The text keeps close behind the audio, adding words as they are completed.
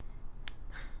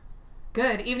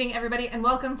Good evening, everybody, and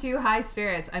welcome to High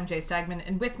Spirits. I'm Jay Stagman,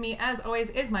 and with me, as always,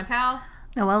 is my pal...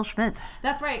 Noelle Schmidt.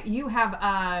 That's right. You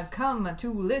have come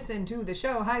to listen to the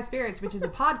show High Spirits, which is a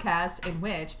podcast in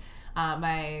which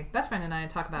my best friend and I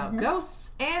talk about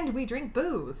ghosts, and we drink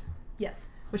booze.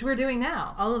 Yes. Which we're doing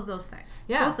now. All of those things.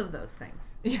 Yeah. Both of those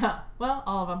things. Yeah. Well,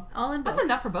 all of them. All in both. That's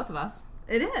enough for both of us.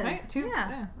 It is. Right? Two?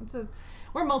 Yeah.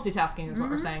 We're multitasking is what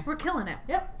we're saying. We're killing it.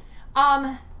 Yep.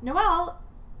 Noelle,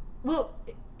 well...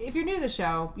 If you're new to the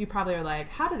show, you probably are like,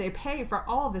 how do they pay for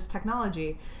all of this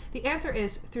technology? The answer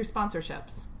is through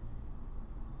sponsorships.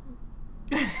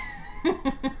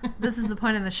 This is the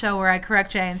point in the show where I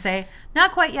correct Jay and say,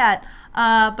 not quite yet,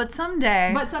 but someday.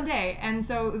 But someday. And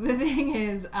so the thing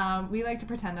is, we like to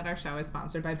pretend that our show is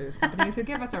sponsored by booze companies who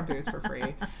give us our booze for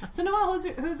free. So Noelle,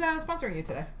 who's sponsoring you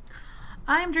today?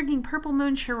 I'm drinking Purple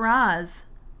Moon Shiraz.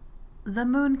 The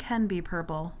moon can be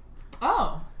purple.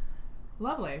 Oh,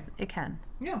 lovely. It can.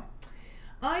 Yeah.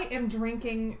 I am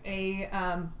drinking a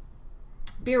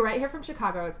beer right here from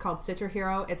Chicago. It's called Citra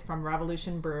Hero. It's from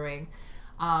Revolution Brewing.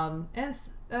 And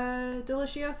it's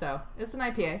delicioso. It's an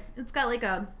IPA. It's got like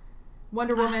a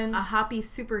Wonder Woman. A hoppy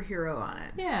superhero on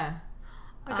it. Yeah.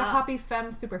 Like a hoppy femme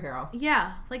superhero.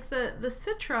 Yeah. Like the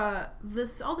Citra,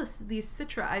 these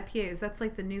Citra IPAs, that's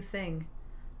like the new thing.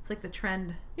 It's like the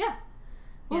trend. Yeah.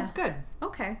 Well, Yeah. it's good.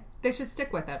 Okay. They should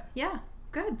stick with it. Yeah.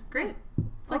 Good. Great.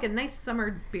 It's like a nice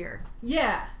summer beer.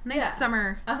 Yeah. Nice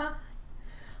summer. Uh-huh.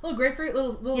 Little grapefruit,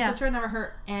 little Yeah. Citra never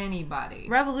hurt anybody.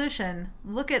 Revolution,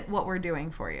 look at what we're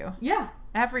doing for you. Yeah.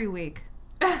 Every week.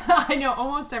 I know,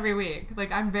 almost every week.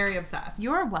 Like, I'm very obsessed.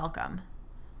 You're welcome.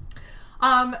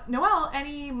 Noelle,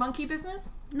 any monkey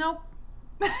business? Nope.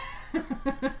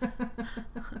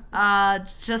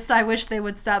 Just I wish they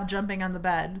would stop jumping on the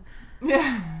bed.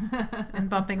 Yeah. And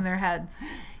bumping their heads.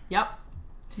 Yep.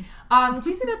 Do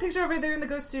you see that picture over there in the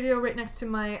ghost studio right next to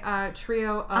my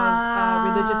trio of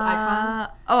religious icons?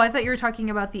 Oh, I thought you were talking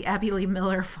about the Abby Lee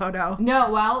Miller photo.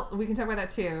 No, well, we can talk about that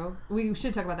too. We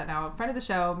should talk about that now. A friend of the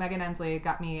show, Megan Ensley,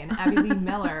 got me an Abby Lee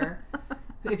Miller.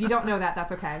 If you don't know that,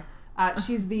 that's okay.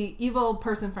 She's the evil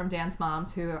person from Dance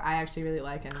Moms, who I actually really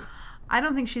like. And I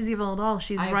don't think she's evil at all.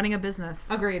 She's running a business.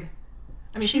 Agreed.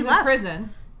 I mean, She she's left. in prison.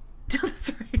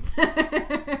 That's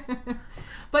right.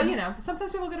 But, you know,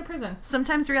 sometimes people go to prison.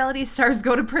 Sometimes reality stars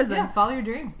go to prison. Yeah, follow your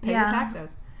dreams. Pay your Yeah.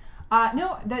 taxes.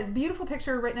 No, that beautiful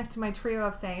picture right next to my trio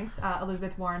of saints,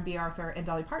 Elizabeth Warren, B. Arthur, and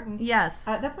Dolly Parton. Yes.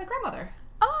 That's my grandmother.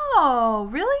 Oh,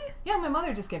 really? Yeah, my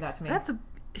mother just gave that to me.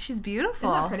 She's beautiful.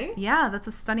 Isn't that pretty? Yeah, that's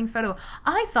a stunning photo.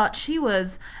 I thought she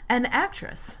was an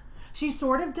actress. She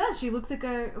sort of does. She looks like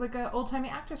a old timey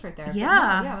actress right there. But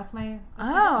Yeah. no, yeah, that's my Oh,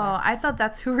 grandmother. I thought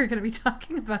that's who we were going to be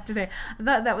talking about today. I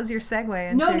thought that was your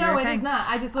segue. No, into your it thing. is not.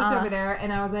 I just looked over there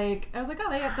and I was like, oh,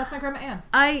 that's my grandma Ann.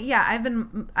 I've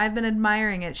been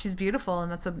admiring it. She's beautiful, and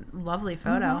that's a lovely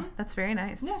photo. Mhm. That's very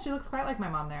nice. Yeah, she looks quite like my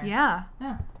mom there. Yeah.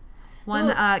 Yeah. One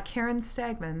Well, Karen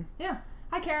Stagman. Yeah.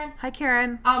 Hi, Karen. Hi,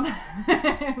 Karen.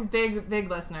 Big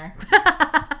listener.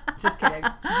 Just kidding.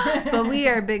 But we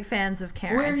are big fans of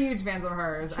Karen. We're huge fans of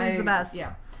hers. She's the best.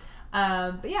 Yeah.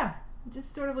 But yeah,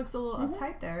 just sort of looks a little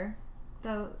uptight there.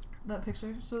 That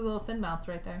picture. She's a little thin mouth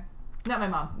right there. Not my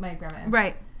mom, my grandma Ann.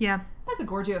 Right. Yeah. That's a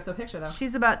gorgioso picture though.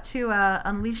 She's about to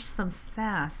unleash some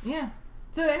sass. Yeah.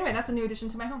 So anyway, that's a new addition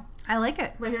to my home. I like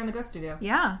it. Right here in the ghost studio.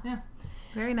 Yeah. Yeah.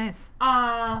 Very nice. All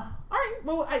right.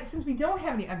 Well, since we don't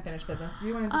have any unfinished business, do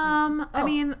you want to just? I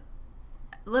mean,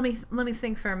 let me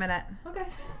think for a minute. Okay.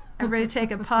 Everybody take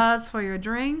a pause for your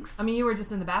drinks. I mean, you were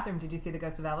just in the bathroom. Did you see the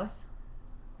ghost of Ellis?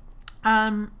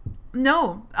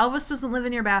 No, Elvis doesn't live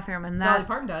in your bathroom, and Dolly that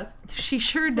Parton does. she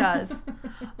sure does.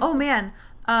 Oh man,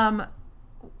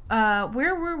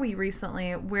 where were we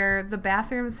recently? Where the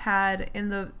bathrooms had in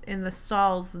the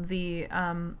stalls the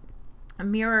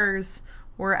mirrors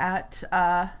were at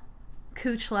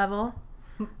cooch level.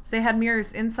 They had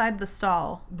mirrors inside the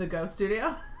stall. The ghost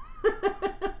studio.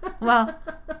 Well,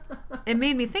 it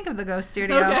made me think of the ghost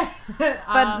studio. Okay.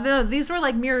 But no, these were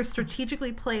like mirrors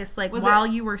strategically placed, like while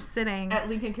you were sitting. At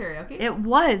Lincoln Karaoke? It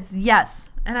was, yes.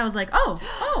 And I was like, oh,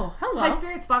 hello. High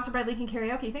Spirit, sponsored by Lincoln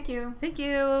Karaoke. Thank you. Thank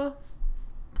you.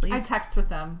 Please. I text with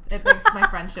them. It makes my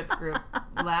friendship group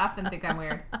laugh and think I'm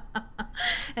weird.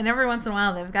 And every once in a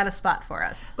while, they've got a spot for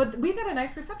us. But we got a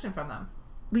nice reception from them.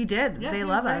 We did. Yeah, they it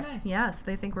love was very us. nice. Yes,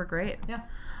 they think we're great. Yeah.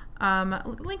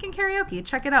 Lincoln Karaoke.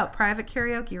 Check it out. Private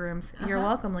karaoke rooms. You're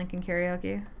welcome, Lincoln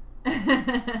Karaoke.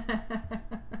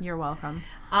 You're welcome.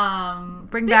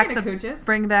 Bring back the cooches.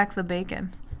 Bring back the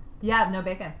bacon. Yeah, no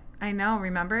bacon. I know.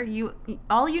 Remember,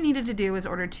 all you needed to do was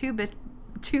order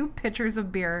two pitchers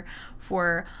of beer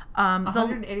for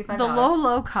 $185. the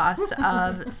low cost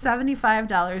of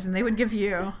 $75, and they would give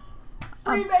you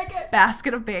Free bacon.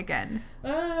 Basket of bacon.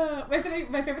 My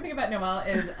favorite thing about Noelle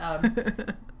is,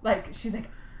 like, she's like,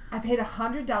 I paid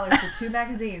 $100 for 2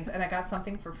 magazines and I got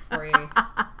something for free.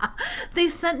 They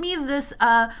sent me this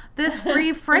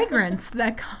free fragrance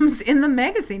that comes in the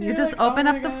magazine. You You're just like, open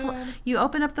oh up my you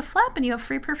open up the flap and you have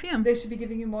free perfume. They should be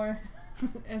giving you more.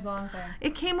 Is all I'm saying.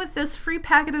 It came with this free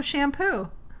packet of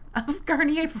shampoo of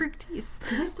Garnier Fructis.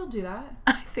 Do they still do that?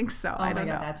 I think so. Oh I my don't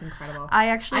god, know. that's incredible.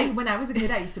 When I was a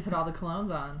kid, I used to put all the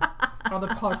colognes on, all the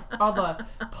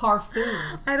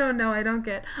parfums. I don't know. I don't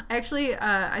get. Actually,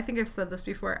 I think I've said this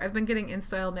before. I've been getting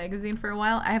InStyle magazine for a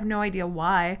while. I have no idea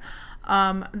why.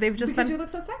 They've just because you look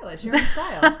so stylish. You're in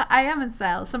style. I am in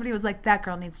style. Somebody was like, "That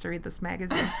girl needs to read this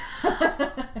magazine."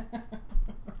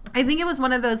 I think it was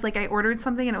one of those, like, I ordered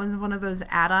something and it was one of those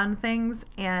add-on things,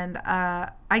 and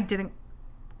I didn't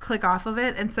click off of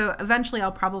it, and so eventually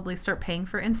I'll probably start paying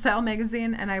for InStyle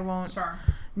magazine, and I won't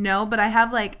know, but I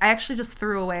have, like, I actually just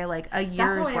threw away, like, a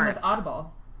year's worth. That's how I am with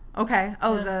Audible. Okay.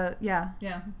 Oh, yeah.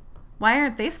 Yeah. Why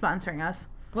aren't they sponsoring us?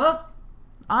 Well,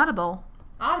 Audible.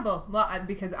 Well,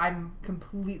 because I'm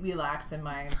completely lax in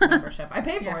my membership. I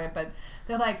pay for it, but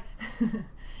they're like,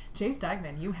 Jay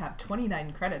Stagman, you have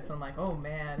 29 credits. I'm like, oh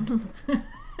man.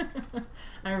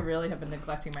 I really have been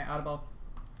neglecting my Audible.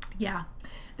 Yeah.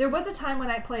 There was a time when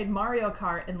I played Mario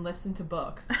Kart and listened to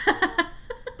books.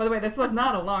 By the way, this was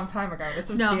not a long time ago. This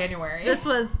was January. This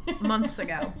was months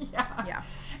ago. Yeah.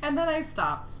 And then I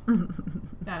stopped.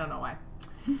 I don't know why.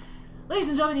 Ladies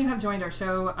and gentlemen, you have joined our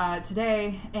show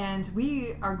today, and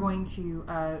we are going to,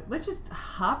 let's just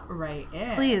hop right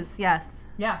in. Please, yes.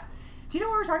 Yeah. Do you know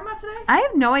what we're talking about today? I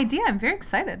have no idea. I'm very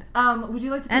excited. Would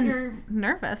you like to put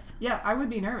nervous. Yeah, I would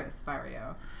be nervous if I were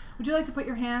you. Would you like to put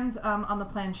your hands on the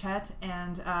planchette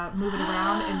and move it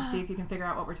around and see if you can figure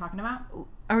out what we're talking about?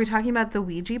 Are we talking about the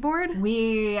Ouija board?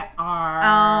 We are.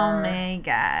 Oh my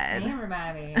god. Hey,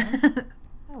 everybody.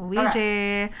 Ouija.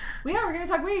 Okay. We're going to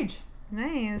talk Ouija.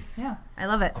 Nice. Yeah. I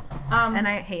love it. And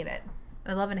I hate it.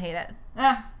 I love and hate it.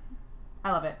 I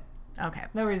love it. Okay.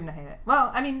 No reason to hate it. Well,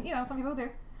 I mean, some people do.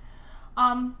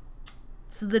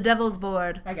 It's the devil's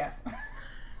board. I guess.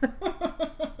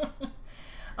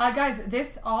 Guys,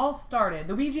 this all started,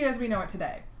 the Ouija as we know it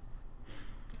today,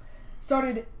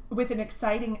 started with an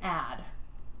exciting ad.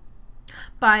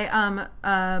 By,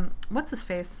 what's his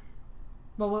face?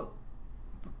 Well,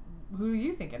 who do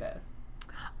you think it is?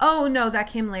 Oh, no, that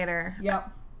came later.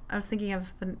 Yep. I was thinking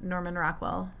of the Norman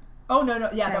Rockwell. Oh, no.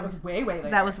 Yeah, that was way later.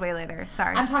 That was way later.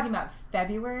 Sorry. I'm talking about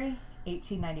February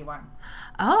 1891.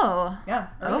 Oh. Yeah.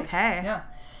 Early. Okay. Yeah.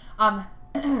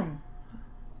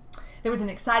 There was an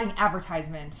exciting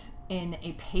advertisement in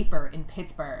a paper in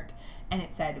Pittsburgh, and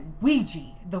it said,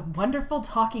 Ouija, the wonderful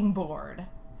talking board.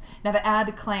 Now, the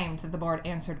ad claimed that the board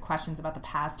answered questions about the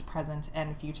past, present,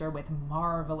 and future with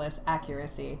marvelous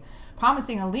accuracy,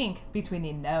 promising a link between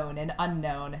the known and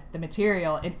unknown, the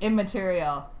material and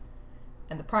immaterial,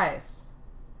 and the price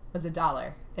was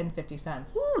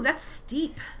 $1.50. Ooh, that's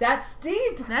steep. That's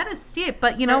steep. That is steep,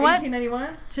 but you know what?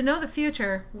 1891? To know the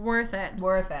future, worth it.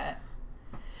 Worth it.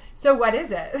 So what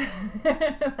is it?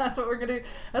 That's what we're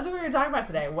gonna talk about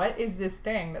today. What is this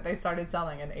thing that they started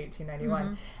selling in 1891?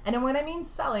 Mm-hmm. And when I mean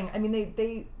selling, I mean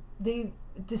they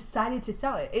decided to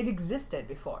sell it. It existed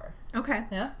before. Okay.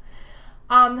 Yeah.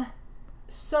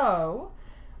 So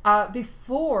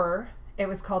before it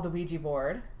was called the Ouija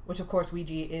board, which of course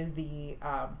Ouija is the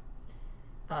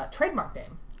trademark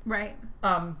name. Right.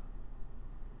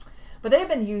 But they have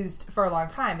been used for a long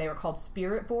time. They were called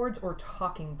spirit boards or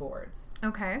talking boards.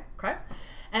 Okay. Okay.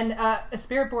 And a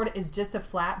spirit board is just a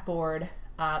flat board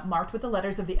marked with the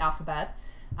letters of the alphabet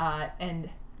and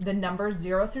the numbers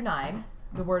 0 through 9,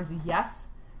 the words yes,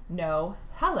 no,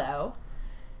 hello,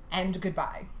 and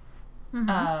goodbye.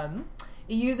 Mm-hmm.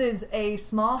 It uses a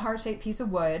small heart-shaped piece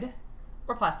of wood,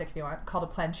 or plastic if you want, called a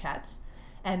planchette.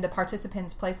 And the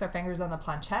participants place their fingers on the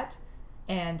planchette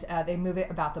and they move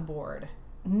it about the board.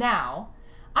 Now,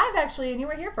 I've actually, and you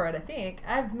were here for it, I think,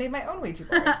 I've made my own Ouija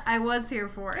board. I was here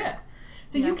for it. Yeah.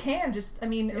 So you can just,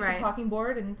 it's a talking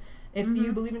board, and if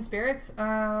you believe in spirits,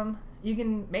 you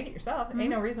can make it yourself.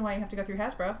 Ain't no reason why you have to go through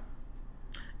Hasbro.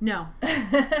 No.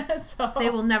 So,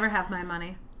 they will never have my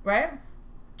money. Right?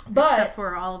 But, except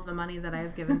for all of the money that I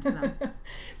have given to them.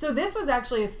 So this was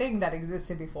actually a thing that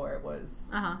existed before it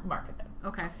was marketed.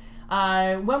 Okay.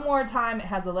 One more time, it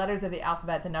has the letters of the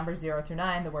alphabet, the numbers 0 through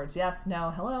 9, the words yes,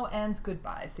 no, hello, and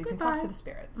goodbye. So you can talk to the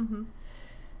spirits.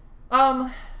 Mm-hmm.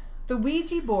 The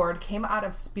Ouija board came out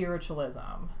of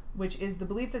spiritualism, which is the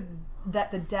belief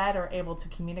that the dead are able to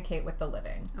communicate with the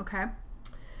living. Okay.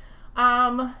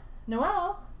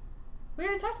 Noelle, we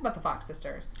already talked about the Fox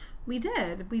sisters. We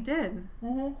did.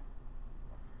 Mm-hmm.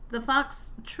 The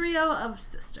Fox trio of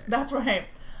sisters. That's right.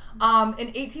 In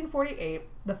 1848,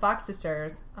 the Fox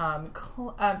sisters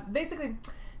basically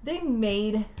they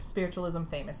made spiritualism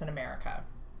famous in America.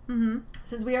 Mm-hmm.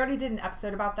 Since we already did an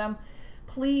episode about them,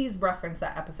 please reference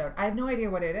that episode. I have no idea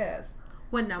what it is.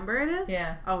 What number it is?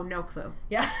 Yeah. Oh, no clue.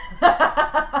 Yeah.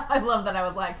 I love that. I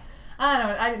was like, I don't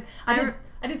know.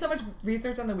 I did so much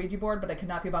research on the Ouija board, but I could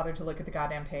not be bothered to look at the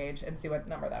goddamn page and see what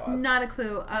number that was. Not a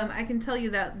clue. I can tell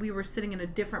you that we were sitting in a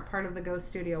different part of the ghost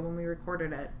studio when we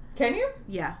recorded it. Can you?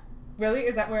 Yeah. Really?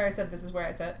 Is that where I said this is where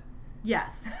I sit?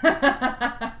 Yes. Noelle,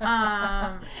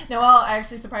 I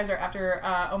actually surprised her after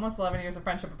almost 11 years of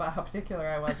friendship about how particular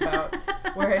I was about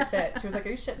where I sit. She was like, are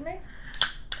you shitting me?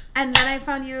 And then I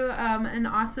found you an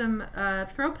awesome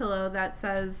throw pillow that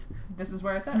says, this is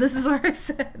where I sit. This is where I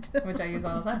sit. Which I use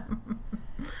all the time.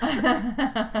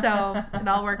 So it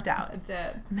all worked out. It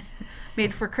did.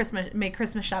 Made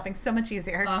Christmas shopping so much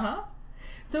easier. Uh-huh.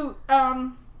 So,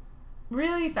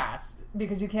 really fast,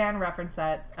 because you can reference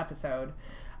that episode.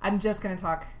 I'm just going to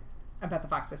talk about the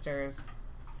Fox sisters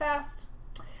fast.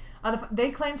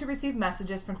 They claim to receive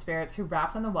messages from spirits who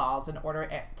rapped on the walls in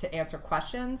order to answer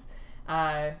questions.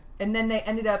 And then they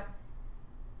ended up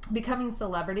becoming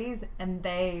celebrities, and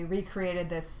they recreated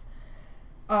this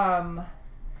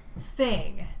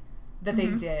thing that they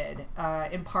did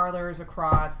in parlors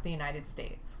across the United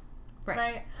States.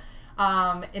 Right?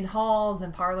 In halls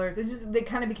and parlors. They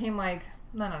kind of became like,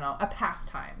 I don't know, a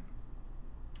pastime.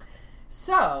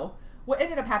 So, what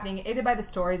ended up happening, aided by the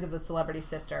stories of the celebrity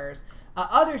sisters,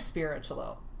 other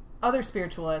spiritualists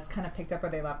kind of picked up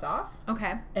where they left off.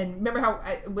 Okay. And remember how,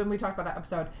 when we talked about that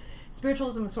episode,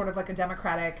 spiritualism was sort of like a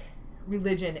democratic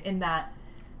religion in that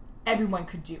everyone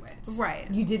could do it. Right.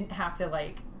 You didn't have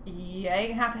to, you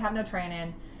ain't have to have no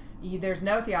training. There's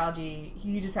no theology.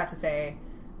 You just have to say,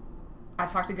 I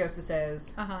talk to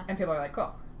ghostesses. And people are like,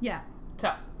 cool. Yeah.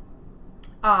 So,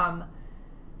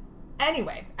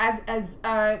 anyway, as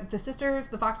the sisters,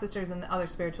 the Fox sisters, and the other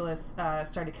spiritualists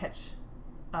started to catch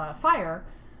fire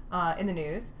in the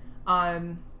news,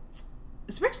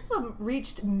 spiritualism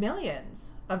reached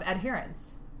millions of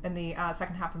adherents in the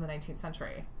second half of the 19th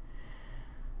century.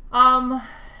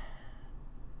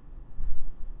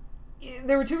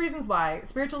 There were two reasons why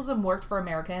spiritualism worked for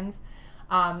Americans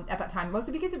at that time,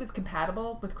 mostly because it was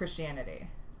compatible with Christianity.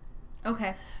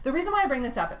 Okay. The reason why I bring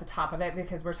this up at the top of it,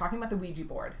 because we're talking about the Ouija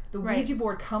board. The Ouija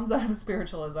board comes out of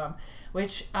spiritualism,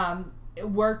 which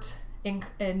worked in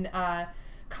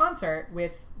concert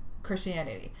with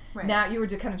Christianity. Right. Now, you were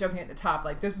just kind of joking at the top,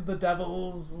 like, this is the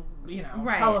devil's,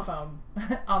 telephone.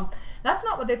 That's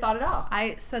not what they thought at all.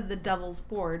 I said the devil's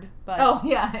board, but... Oh,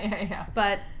 yeah.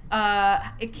 But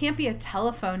it can't be a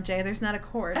telephone, Jay. There's not a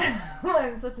cord.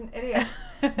 I'm such an idiot.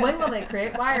 When will they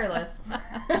create wireless?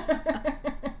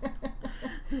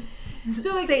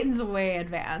 So, Satan's way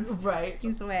advanced. Right.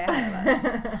 He's way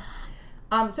ahead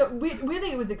of us. So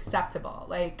weirdly, it was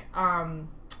acceptable. It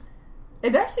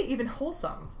actually even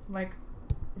wholesome.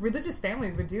 Religious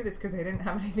families would do this because they didn't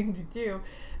have anything to do.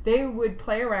 They would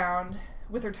play around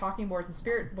with their talking boards and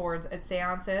spirit boards at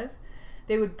seances.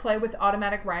 They would play with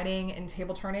automatic writing and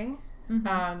table turning,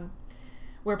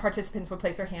 where participants would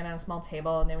place their hand on a small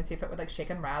table and they would see if it would shake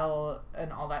and rattle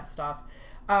and all that stuff.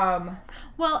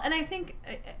 Well, and I think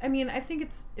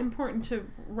it's important to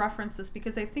reference this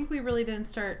because I think we really didn't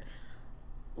start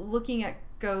looking at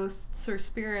ghosts or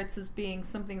spirits as being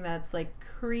something that's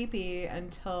creepy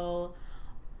until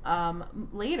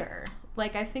later.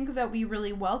 I think that we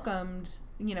really welcomed,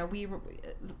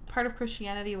 part of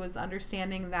Christianity was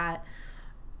understanding that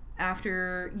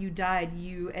after you died,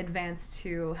 you advanced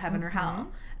to heaven or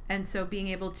hell. And so being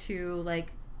able to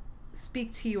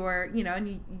speak to your,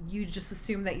 and you just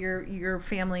assume that your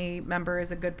family member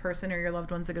is a good person or your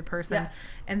loved one's a good person,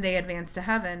 and they advance to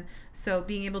heaven. So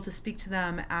being able to speak to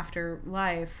them after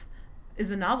life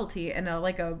is a novelty and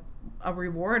a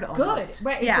reward almost. Good,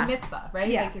 right? It's a mitzvah, right?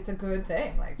 Yeah. It's a good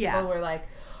thing. People were like,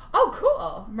 "Oh,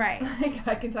 cool!" Right?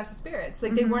 I can talk to spirits.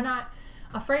 They were not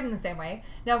afraid in the same way.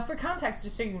 Now, for context,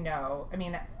 just so you know, I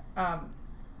mean,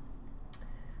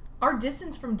 our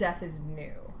distance from death is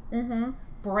new.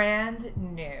 Brand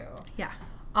new. Yeah.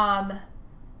 I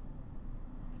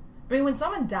mean, when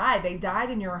someone died, they died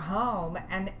in your home,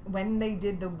 and when they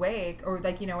did the wake, or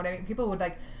you know what I mean, people would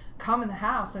come in the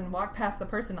house and walk past the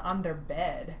person on their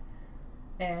bed,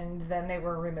 and then they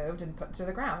were removed and put to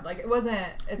the ground. It wasn't.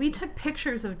 We took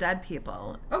pictures of dead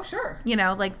people. Oh, sure.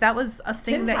 that was a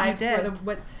thing that you did.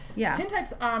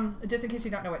 Tintypes. Just in case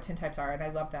you don't know what tintypes are, and I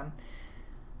love them.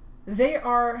 They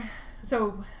are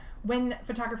so. When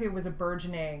photography was a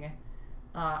burgeoning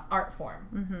art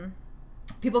form,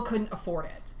 people couldn't afford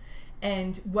it.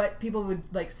 And what people would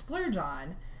like splurge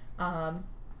on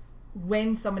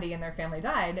when somebody in their family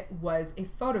died was a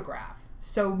photograph.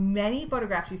 So many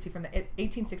photographs you see from the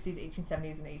 1860s,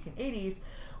 1870s, and 1880s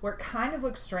where it kind of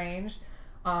looks strange,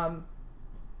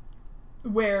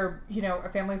 where, you know, a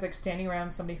family's like standing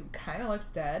around somebody who kind of looks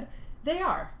dead. They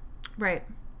are. Right.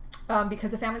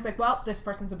 Because the family's like, well, this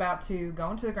person's about to go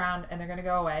into the ground and they're going to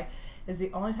go away. This is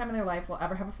the only time in their life we'll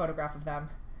ever have a photograph of them.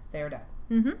 They are dead.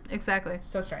 Mm-hmm. Exactly.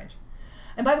 So strange.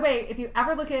 And by the way, if you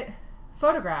ever look at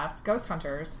photographs, ghost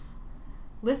hunters,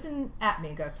 listen at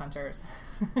me, ghost hunters.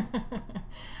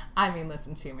 I mean,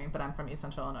 listen to me, but I'm from East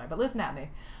Central Illinois. But listen at me.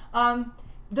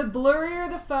 The blurrier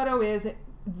the photo is,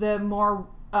 the more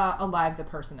alive the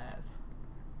person is.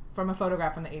 From a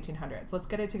photograph from the 1800s. Let's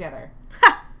get it together.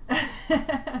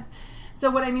 So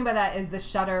what I mean by that is the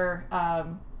shutter,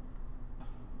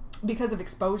 because of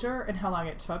exposure and how long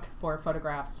it took for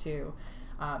photographs to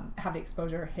have the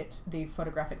exposure hit the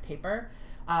photographic paper,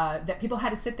 that people had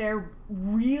to sit there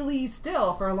really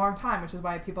still for a long time, which is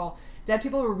why dead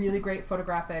people were really great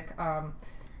photographic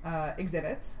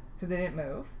exhibits because they didn't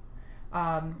move.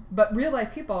 But real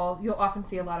life people, you'll often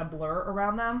see a lot of blur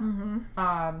around them,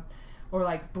 or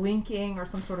like blinking or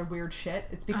some sort of weird shit.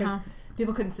 It's because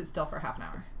people couldn't sit still for half an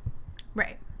hour.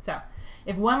 Right. So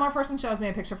if one more person shows me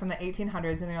a picture from the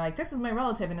 1800s and they're like, this is my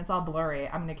relative and it's all blurry,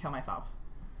 I'm going to kill myself.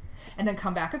 And then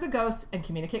come back as a ghost and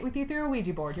communicate with you through a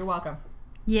Ouija board. You're welcome.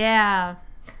 Yeah.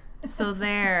 So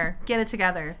there. Get it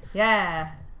together.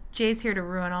 Yeah. Jay's here to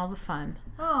ruin all the fun.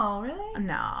 Oh, really?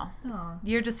 No. Oh.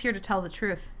 You're just here to tell the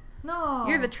truth. No.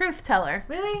 You're the truth teller.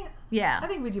 Really? Yeah. I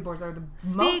think Ouija boards are the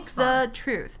Speak most fun. the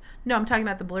truth. No, I'm talking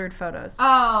about the blurred photos.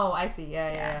 Oh, I see.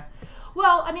 Yeah.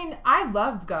 Well, I mean, I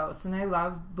love ghosts and I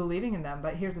love believing in them,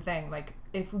 but here's the thing. Like,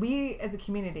 if we as a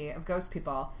community of ghost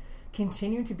people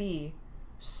continue to be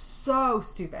so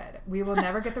stupid, we will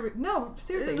never get the... No,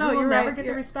 seriously. No, we will you're never right. get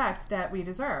the respect that we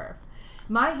deserve.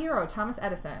 My hero, Thomas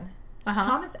Edison,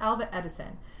 Thomas Alva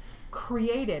Edison,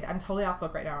 created... I'm totally off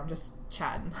book right now. I'm just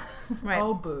chatting. Right.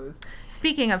 Oh, booze.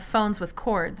 Speaking of phones with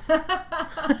cords.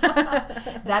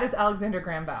 That is Alexander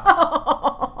Graham Bell.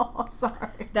 Oh,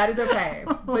 sorry. That is okay.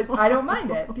 But I don't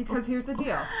mind it because here's the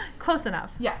deal. Close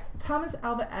enough. Yeah. Thomas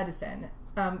Alva Edison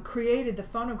created the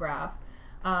phonograph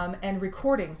and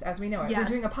recordings as we know it. Yes. We're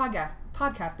doing a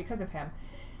podcast because of him.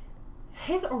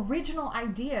 His original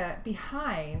idea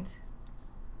behind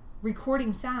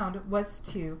recording sound was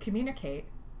to communicate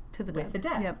To the with dead. the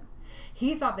dead. Yep.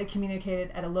 He thought they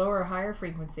communicated at a lower or higher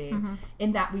frequency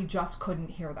in that we just couldn't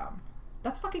hear them.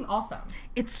 That's fucking awesome.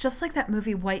 It's just like that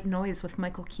movie White Noise with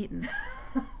Michael Keaton.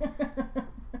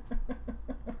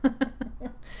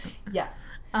 Yes.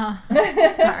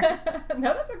 Sorry.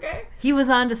 No, that's okay. He was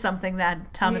onto something,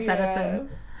 that Thomas Edison.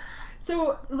 Yes.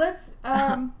 So let's.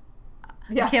 I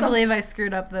can't believe I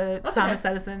screwed up the That's Thomas okay.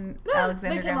 Edison No,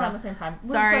 Alexander they came Graham around Bell. the same time.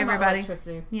 We're Sorry, talking about everybody.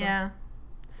 electricity, so. Yeah.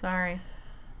 Sorry.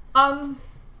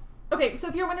 Okay, so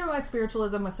if you're wondering why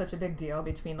spiritualism was such a big deal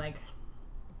between like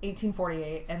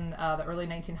 1848 and the early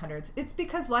 1900s, it's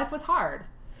because life was hard.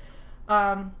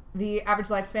 The average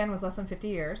lifespan was less than 50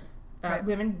 years. Right.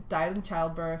 Women died in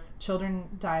childbirth. Children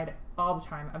died all the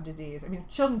time of disease. I mean, if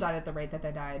children died at the rate that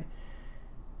they died,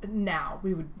 now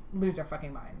we would lose our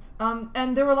fucking minds.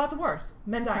 And there were lots of wars.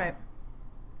 Men died. Right.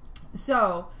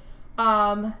 So,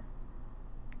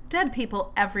 Dead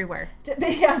people everywhere.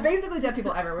 yeah, basically dead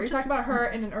people everywhere. We talked about her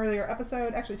in an earlier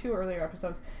episode, actually 2 earlier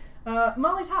episodes.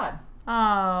 Molly Todd,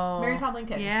 Oh. Mary Todd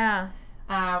Lincoln, Yeah.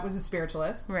 was a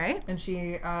spiritualist, Right. And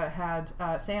she had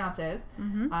seances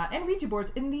and Ouija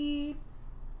boards in the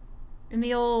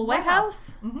old White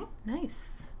House? Mm-hmm.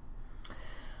 Nice.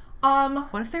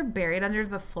 What? What if they're buried under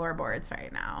the floorboards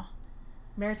right now?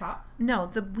 Mary Todd? No,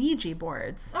 the Ouija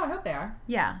boards. Oh, I hope they are.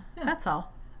 Yeah, that's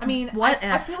all. I mean, What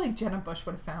I if? feel like Jenna Bush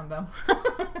would have found them.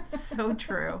 So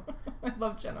true. I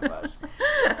love Jenna Bush.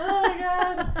 Oh my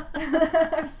god,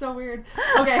 I'm so weird.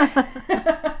 Okay,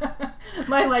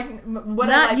 what I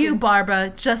Not like you, in-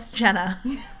 Barbara, just Jenna.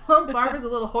 Well, Barbara's a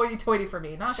little hoity-toity for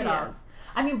me. Knock She it off. is.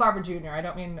 I mean Barbara Jr. I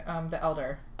don't mean the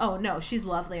elder. Oh, no, she's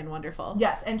lovely and wonderful.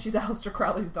 Yes, and she's Aleister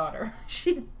Crowley's daughter.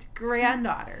 She,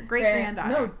 granddaughter. Great-granddaughter.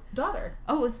 No, daughter.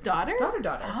 Oh, it's daughter?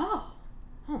 Daughter. Oh.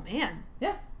 Oh, man.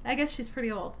 Yeah. I guess she's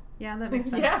pretty old. Yeah, that makes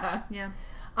sense. Yeah. Yeah.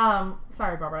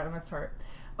 Sorry, Barbara, I misheard.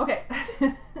 Okay.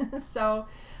 So,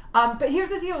 but here's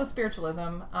the deal with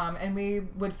spiritualism, and we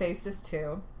would face this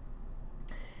too.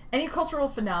 Any cultural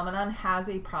phenomenon has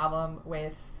a problem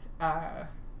with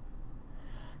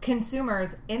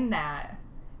consumers in that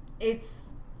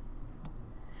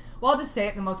Well, I'll just say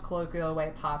it in the most colloquial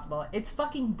way possible. It's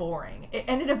fucking boring. It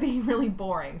ended up being really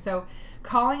boring. So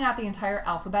calling out the entire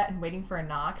alphabet and waiting for a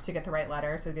knock to get the right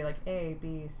letter. So it'd be like A,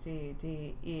 B, C,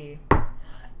 D, E.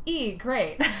 E,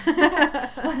 great.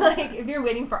 Like, if you're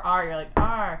waiting for R, you're like,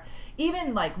 R.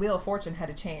 Even, like, Wheel of Fortune had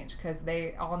to change because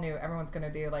they all knew everyone's going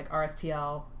to do, like, R, S, T,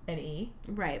 L, and E.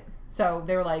 Right. So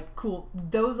they were like, cool,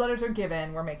 those letters are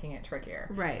given, we're making it trickier.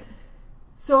 Right.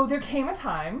 So there came a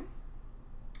time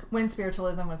when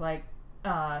spiritualism was, like,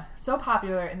 so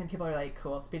popular, and then people are like,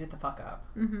 cool, speed it the fuck up.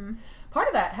 Mm-hmm. Part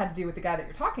of that had to do with the guy that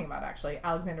you're talking about, actually,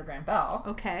 Alexander Graham Bell.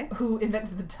 Okay. Who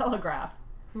invented the telegraph.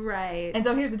 Right. And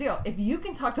so here's the deal. If you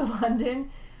can talk to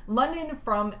London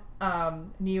from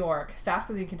New York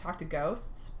faster than you can talk to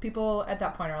ghosts, people at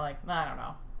that point are like, I don't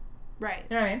know. Right.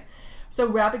 You know what I mean? So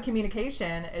rapid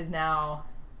communication is now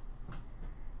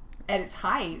at its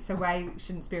height, so why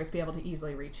shouldn't spirits be able to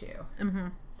easily reach you? Mm-hmm.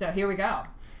 So here we go.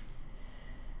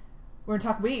 We're going to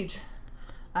talk Ouija.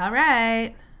 All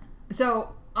right.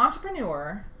 So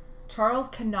entrepreneur Charles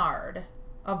Kennard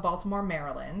of Baltimore,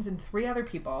 Maryland, and 3 other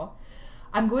people.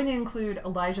 I'm going to include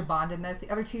Elijah Bond in this. The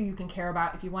other 2 you can care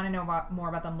about. If you want to know more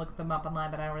about them, look them up online,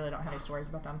 but I really don't have any stories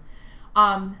about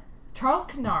them. Charles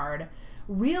Kennard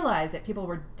realized that people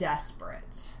were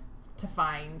desperate to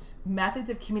find methods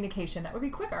of communication that would be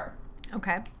quicker.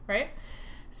 Okay. Right?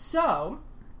 So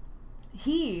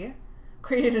he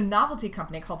created a novelty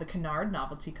company called the Kennard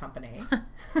Novelty Company.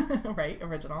 Right?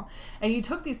 Original. And he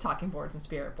took these talking boards and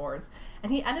spirit boards,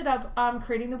 and he ended up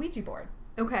creating the Ouija board.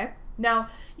 Okay. Now,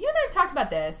 you and I have talked about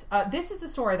this. This is the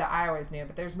story that I always knew,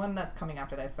 but there's one that's coming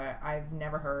after this that I've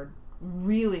never heard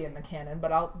really in the canon,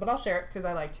 but I'll share it because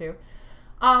I like to.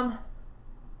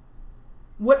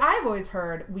 What I've always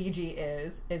heard Ouija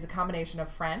is a combination of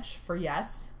French for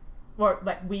yes, or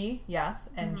like oui, yes,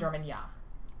 and German ja.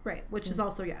 Right, which is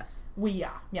also yes. Oui, ja.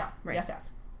 Yeah, right. Yes,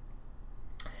 yes.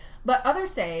 But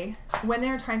others say when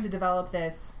they're trying to develop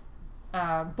this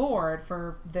board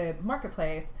for the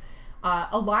marketplace,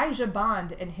 Elijah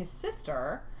Bond and his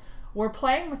sister were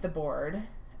playing with the board,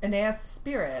 and they asked the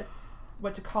spirits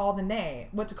what to call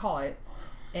it,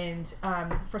 and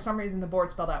for some reason the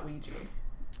board spelled out Ouija.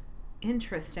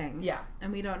 Interesting. Yeah.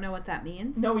 And we don't know what that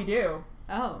means? No, we do.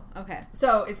 Oh, okay.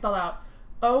 So it's spelled out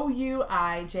Ouija,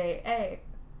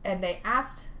 and they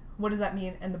asked, what does that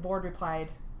mean? And the board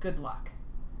replied, good luck.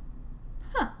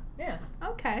 Huh. Yeah.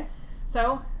 Okay.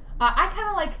 So I kind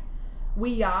of like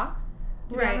Ouija,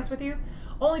 to be Right. honest with you,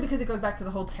 only because it goes back to the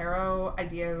whole tarot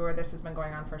idea where this has been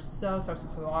going on for so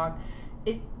long.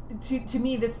 To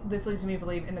me, this leads me to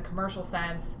believe in the commercial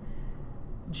sense,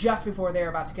 just before they were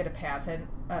about to get a patent.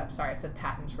 Sorry, I said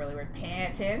patent, really weird.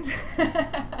 Patent.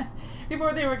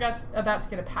 Before they were about to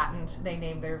get a patent, they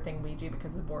named their thing Ouija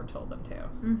because the board told them to.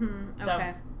 Mm-hmm. So,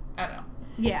 okay. I don't know.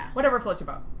 Yeah. Whatever floats your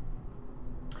boat.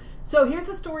 So here's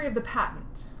the story of the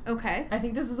patent. Okay. I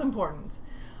think this is important.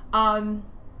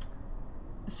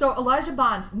 So Elijah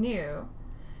Bond knew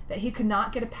that he could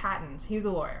not get a patent. He was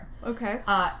a lawyer. Okay.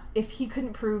 If he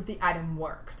couldn't prove the item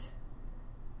worked.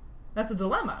 That's a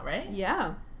dilemma, right?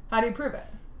 Yeah. How do you prove it?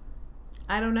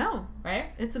 I don't know. Right?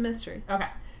 It's a mystery. Okay.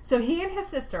 So he and his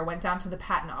sister went down to the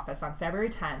patent office on February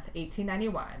 10th,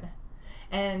 1891,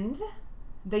 and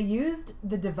they used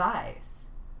the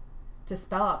device to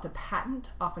spell out the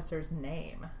patent officer's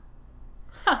name.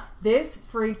 Huh. This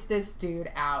freaked this dude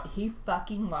out. He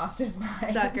fucking lost his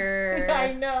mind. Sucker.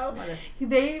 I know. What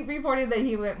They reported that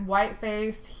he went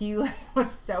white-faced. He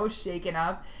was so shaken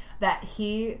up that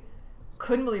he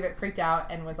couldn't believe it, freaked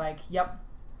out, and was like, yep,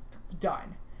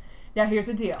 done. Now here's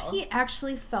the deal. He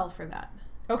actually fell for that.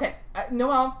 Okay,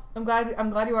 Noelle, I'm glad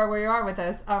you are where you are with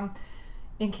this.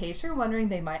 In case you're wondering,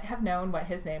 they might have known what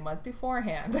his name was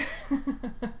beforehand.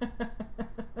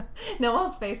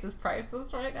 Noelle's face is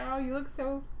priceless right now. You look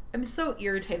so... I'm so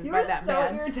irritated You by are that so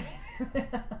man.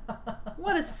 irritated.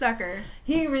 What a sucker.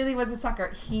 He really was a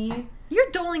sucker.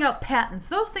 You're doling out patents.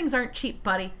 Those things aren't cheap,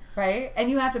 buddy. Right? And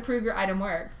you have to prove your item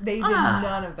works. They did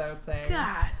none of those things.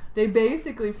 God. They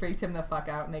basically freaked him the fuck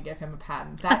out and they give him a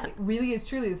patent. That really is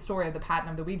truly the story of the patent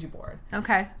of the Ouija board.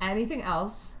 Okay. Anything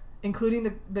else,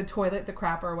 including the toilet, the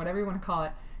crapper, whatever you want to call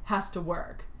it, has to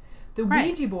work. The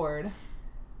Ouija board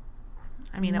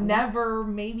never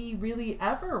maybe really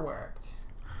ever worked.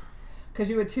 Because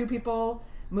you had 2 people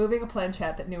moving a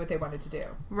planchette that knew what they wanted to do.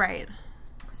 Right.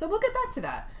 So we'll get back to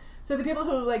that. So the people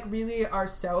who really are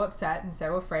so upset and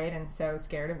so afraid and so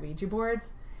scared of Ouija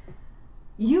boards,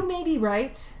 you may be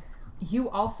right. You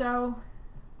also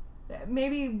may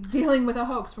be dealing with a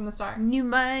hoax from the start. You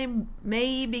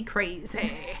may be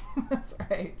crazy. That's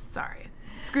right. Sorry.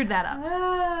 Screwed that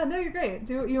up. No, you're great.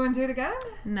 You want to do it again?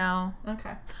 No.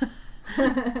 Okay.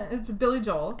 It's Billy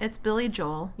Joel. It's Billy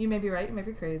Joel. You may be right. You may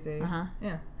be crazy. Uh-huh.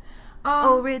 Yeah.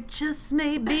 Or it just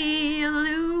may be a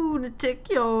lunatic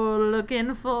you're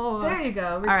looking for. There you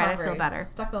go. Recovery. All right, I feel better.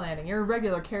 Stuck the landing. You're a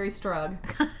regular Carrie Strug.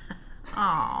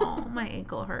 Oh, my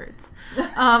ankle hurts.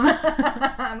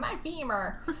 My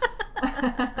femur.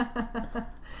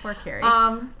 Poor Carrie.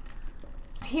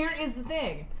 Here is the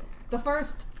thing. The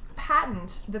first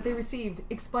patent that they received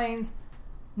explains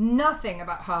nothing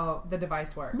about how the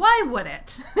device works. Why would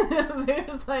it?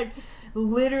 There's like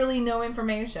literally no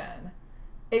information.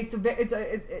 It's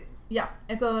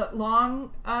a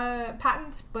long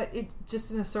patent, but it's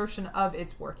just an assertion of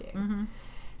it's working. Mm-hmm.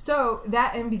 So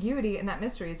that ambiguity and that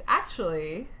mystery is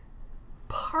actually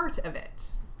part of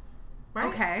it,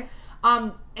 right? Okay.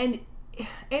 And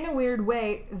in a weird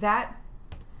way, that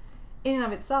in and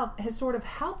of itself has sort of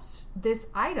helped this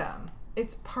item.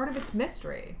 It's part of its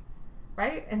mystery,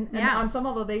 right? And on some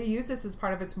level, they use this as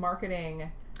part of its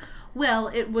marketing. Well,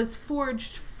 it was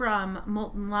forged from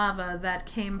molten lava that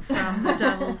came from the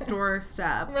Devil's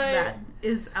Doorstep. Right. That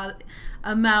is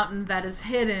a mountain that is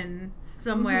hidden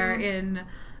somewhere in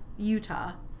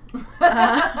Utah.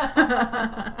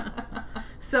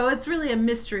 So it's really a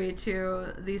mystery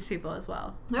to these people as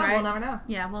well. No, right? we'll never know.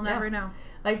 Yeah, we'll never know.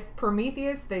 Like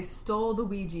Prometheus, they stole the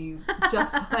Ouija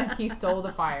just like he stole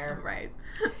the fire. Right.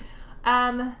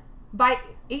 By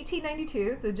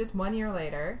 1892, so just 1 year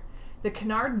later, the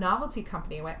Kennard Novelty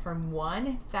Company went from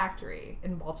one factory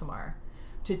in Baltimore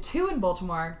to 2 in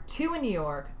Baltimore, 2 in New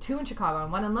York, 2 in Chicago,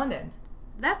 and 1 in London.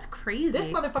 That's crazy. This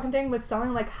motherfucking thing was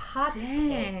selling like hotcakes.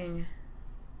 Dang.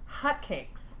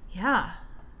 Hotcakes. Yeah.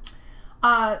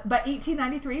 By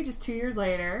 1893, just 2 years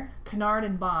later, Kennard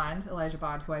and Bond, Elijah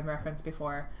Bond, who I referenced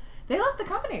before, they left the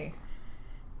company.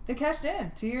 They cashed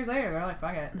in. 2 years later, they're like,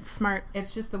 fuck it. It's smart.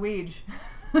 It's just the Ouija.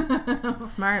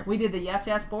 Smart. We did the yes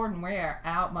board and we're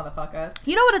out, motherfuckers.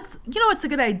 You know what's a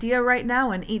good idea right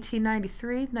now in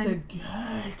 1893? To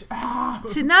get out.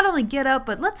 To not only get out,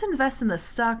 but let's invest in the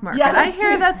stock market. Yeah, I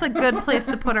hear that's a good place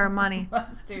to put our money.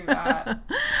 Let's do that.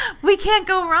 We can't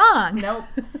go wrong. Nope.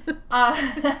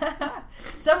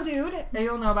 Some dude,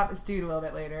 you'll know about this dude a little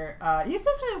bit later. He's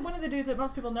actually one of the dudes that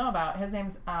most people know about. His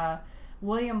name's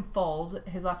William Fuld.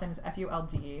 His last name is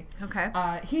F-U-L-D.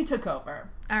 Okay. He took over.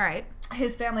 All right.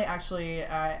 His family actually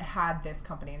had this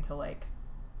company until like,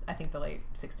 I think the late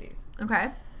 60s.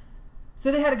 Okay.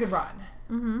 So they had a good run.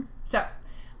 Mm-hmm. So,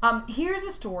 here's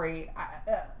a story,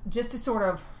 just to sort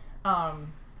of,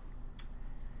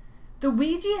 the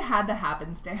Ouija had the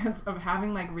happenstance of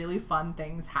having like really fun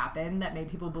things happen that made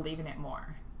people believe in it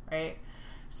more, right?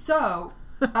 So,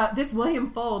 this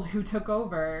William Fuld who took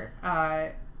over,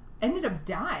 ended up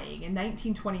dying in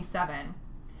 1927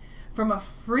 from a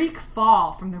freak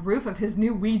fall from the roof of his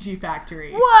new Ouija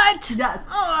factory. What? He does.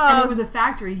 Oh. And it was a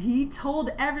factory he told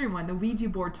everyone the Ouija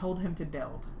board told him to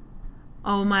build.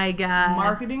 Oh my god.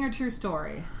 Marketing or true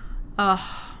story?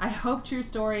 Oh. I hope true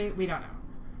story. We don't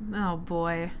know. Oh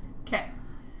boy. Okay.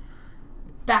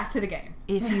 Back to the game.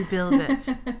 If you build it,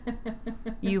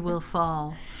 you will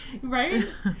fall. Right?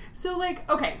 So like,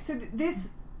 okay, so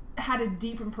this had a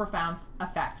deep and profound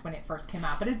effect when it first came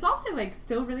out, but it's also like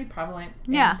still really prevalent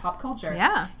in pop culture.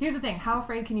 Yeah. Here's the thing: how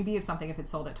afraid can you be of something if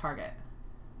it's sold at Target?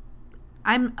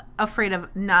 I'm afraid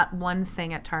of not one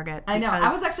thing at Target. I know.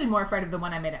 I was actually more afraid of the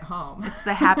one I made at home. It's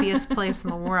the happiest place in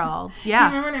the world. Yeah.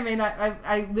 So you remember when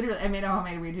I made a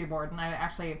homemade Ouija board, and I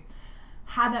actually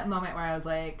had that moment where I was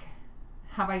like,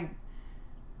 have I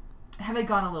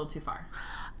gone a little too far?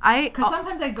 Because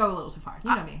sometimes I go a little too far.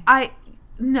 You know me.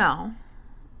 No.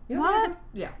 You know what?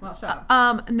 Yeah. Well, shut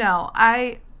up. No.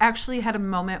 I actually had a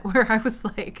moment where I was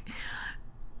like,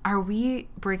 are we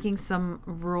breaking some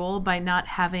rule by not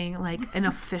having like an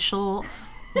official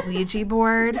Ouija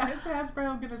board? Yeah, is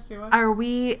Hasbro gonna sue us? Are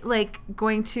we like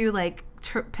going to like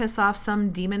piss off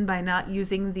some demon by not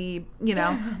using the,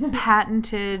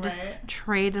 patented, right.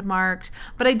 trademarked?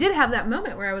 But I did have that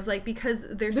moment where I was like, because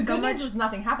there's the so good much. news was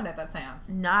nothing happened at that seance.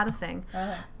 Not a thing.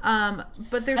 Okay.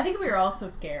 But there's. I think we were all so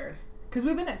scared because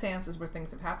we've been at seances where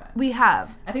things have happened. We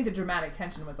have. I think the dramatic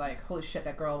tension was like, holy shit,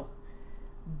 that girl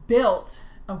built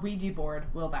a Ouija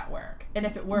board. Will that work? And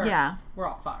if it works, we're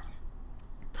all fucked.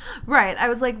 Right. I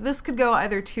was like, this could go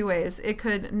either two ways. It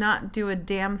could not do a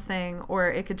damn thing, or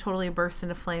it could totally burst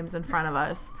into flames in front of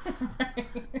us. Right.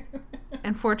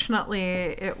 Unfortunately,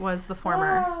 it was the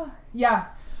former. Yeah.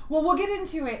 Well, we'll get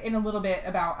into it in a little bit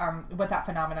about what that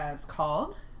phenomena is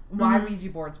called, why Ouija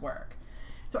boards work.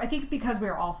 So I think because we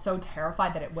were all so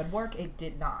terrified that it would work, it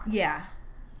did not. Yeah.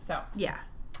 So. Yeah.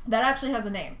 That actually has a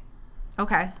name.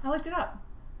 Okay. I looked it up.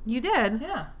 You did?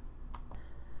 Yeah.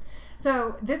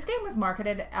 So this game was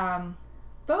marketed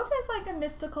both as like a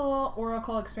mystical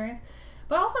oracle experience,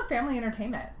 but also family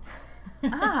entertainment.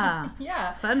 Ah,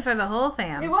 yeah, fun for the whole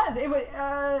fam. it was.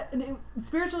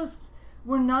 Spiritualists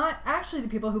were not actually the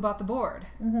people who bought the board.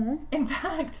 Mm-hmm. In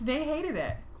fact, they hated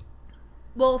it.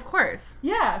 Well, of course.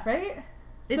 Yeah, right?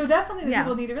 So that's something that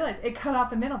people need to realize. It cut out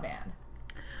the middleman.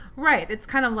 Right. It's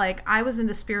kind of like I was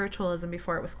into spiritualism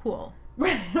before it was cool.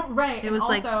 Right. It was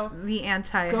also, like the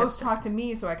anti. Go talk to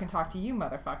me so I can talk to you,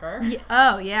 motherfucker. Yeah.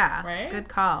 Oh, yeah. Right? Good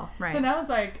call. Right. So now it's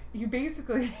like you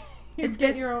basically It's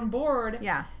get your own board.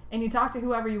 Yeah. And you talk to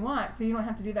whoever you want. So you don't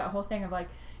have to do that whole thing of like,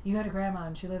 you had a grandma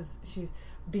and she's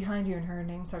behind you and her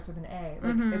name starts with an A.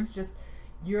 Like, it's just,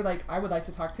 you're like, I would like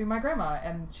to talk to my grandma.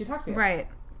 And she talks to you. Right.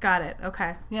 Got it.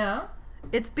 Okay. Yeah.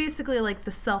 It's basically like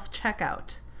the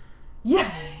self-checkout.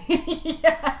 Yeah.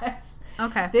 Yes.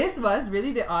 Okay. This was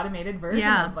really the automated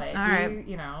version of like,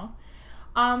 you know.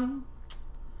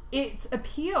 Its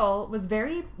appeal was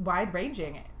very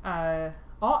wide-ranging.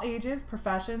 All ages,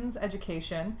 professions,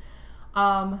 education.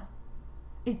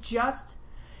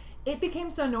 It became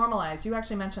so normalized. You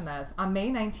actually mentioned this. In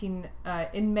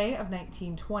May of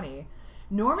 1920,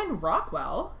 Norman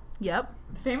Rockwell, Yep.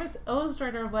 the famous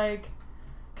illustrator of like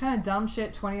kind of dumb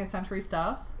shit 20th century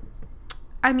stuff.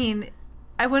 I mean,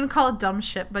 I wouldn't call it dumb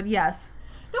shit, but yes.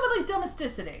 No, but like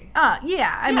domesticity.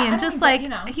 Yeah. I mean, just like,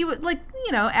 he would, like,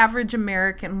 average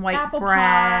American white Apple bread.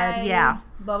 pie, Yeah.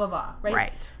 Blah, blah, blah. Right?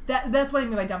 Right. That's what I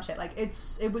mean by dumb shit. Like,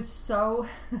 it was so...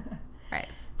 Right.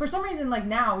 For some reason, like,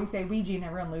 now we say Ouija and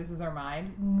everyone loses their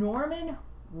mind. Norman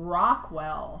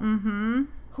Rockwell,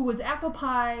 who was apple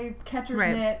pie, catcher's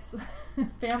mitts,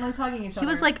 families hugging each other.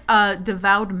 He was like a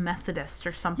devout Methodist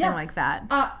or something like that.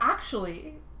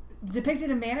 Actually,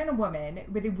 depicted a man and a woman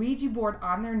with a Ouija board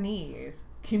on their knees,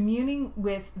 communing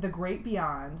with the great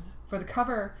beyond for the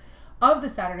cover of the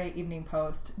Saturday Evening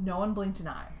Post. No one blinked an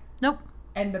eye. Nope.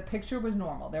 And the picture was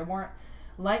normal. There weren't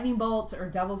lightning bolts or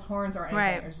devil's horns or anything.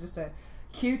 Right. It was just a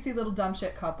cutesy little dumb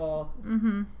shit couple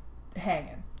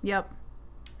hanging. Yep.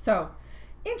 So,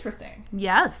 interesting.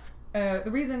 Yes. The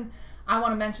reason I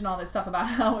want to mention all this stuff about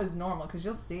how it was normal, because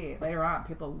you'll see later on,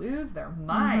 people lose their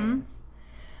minds.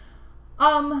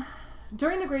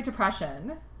 During the Great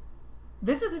Depression,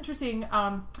 this is interesting.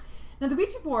 Now, the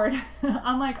Ouija board,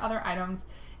 unlike other items,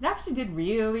 it actually did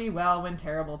really well when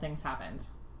terrible things happened.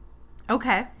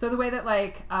 Okay. So the way that,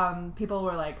 like, people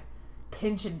were, like,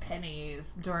 pinching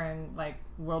pennies during, like,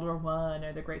 World War I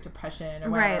or the Great Depression or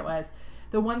whatever it was,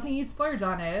 the one thing you'd splurge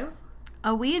on is...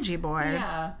 a Ouija board.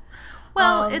 Yeah.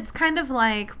 Well, it's kind of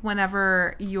like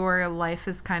whenever your life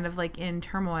is kind of, like, in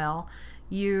turmoil,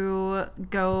 you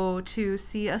go to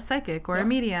see a psychic or a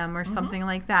medium or something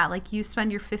like that. Like, you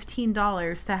spend your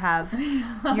 $15 to have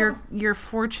your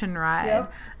fortune ride.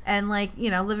 Yep. And, like,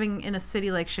 living in a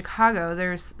city like Chicago,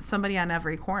 there's somebody on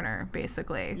every corner,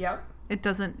 basically. Yep.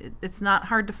 It's not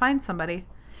hard to find somebody.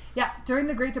 Yeah, during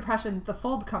the Great Depression, the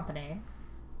Fold Company,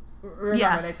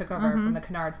 remember they took over from the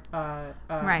Kennard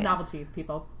novelty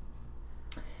people.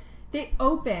 They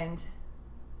opened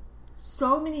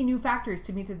so many new factories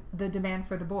to meet the demand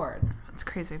for the boards. That's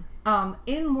crazy.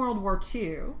 In World War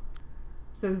II,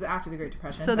 so this is after the Great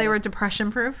Depression. So they were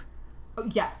depression-proof? Oh,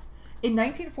 yes. In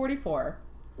 1944,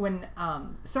 when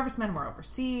servicemen were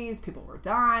overseas, people were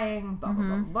dying, blah, blah,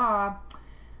 blah, blah,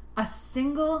 a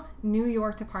single New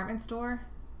York department store,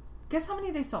 guess how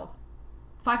many they sold?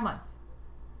 5 months.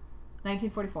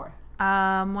 1944.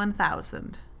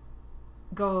 1,000.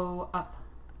 Go up.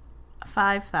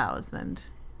 5,000.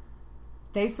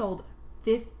 They sold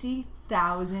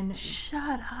 50,000.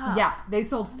 Shut up. Yeah, they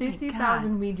sold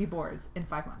 50,000 Ouija boards in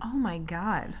 5 months. Oh my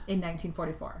God. In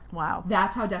 1944. Wow.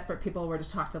 That's how desperate people were to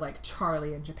talk to, like,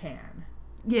 Charlie in Japan.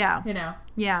 Yeah.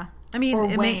 Yeah. I mean, or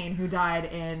Wayne, who died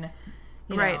in,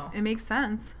 you know, it makes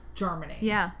sense. Germany.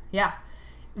 Yeah. Yeah.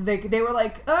 They were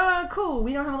like, oh, cool,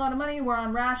 we don't have a lot of money, we're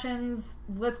on rations,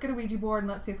 let's get a Ouija board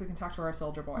and let's see if we can talk to our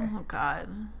soldier boy. Oh, God.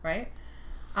 Right?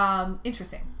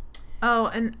 Interesting. Oh,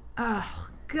 and, oh,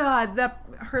 God, that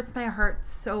hurts my heart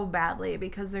so badly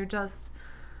because they're just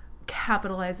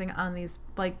capitalizing on these,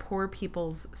 like, poor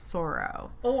people's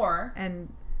sorrow. Or,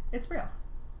 and it's real.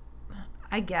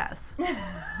 I guess.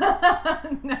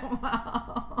 No,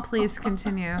 well. Please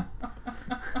continue.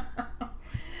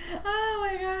 Oh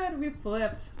my God, we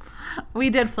flipped. We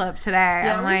did flip today.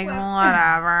 Yeah, I'm like, flipped.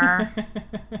 whatever.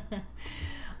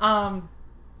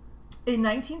 In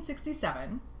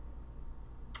 1967,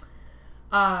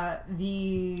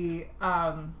 the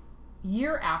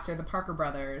year after the Parker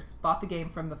Brothers bought the game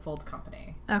from the Fold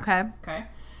Company. Okay. Okay.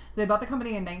 They bought the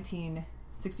company in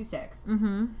 1966.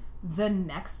 Mm-hmm. The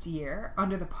next year,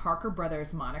 under the Parker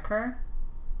Brothers moniker,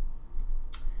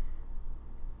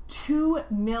 2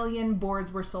 million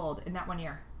boards were sold in that 1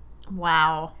 year.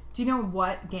 Wow. Do you know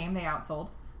what game they outsold?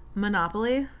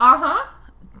 Monopoly? Uh-huh.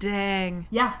 Dang.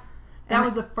 Yeah. That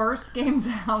was the first game to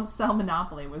outsell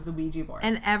Monopoly, was the Ouija board.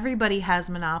 And everybody has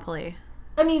Monopoly.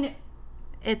 I mean,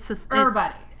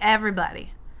 everybody.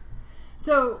 Everybody.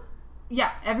 So,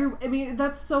 yeah,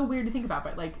 that's so weird to think about,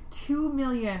 but like 2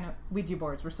 million Ouija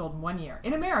boards were sold in 1 year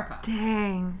in America.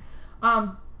 Dang.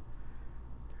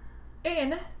 In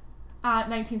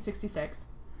 1966,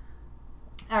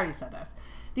 I already said this,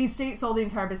 the estate sold the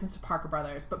entire business to Parker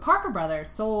Brothers, but Parker Brothers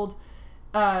sold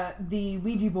the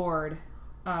Ouija board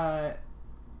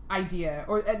idea,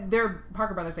 or their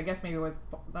Parker Brothers, I guess maybe it was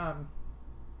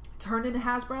turned into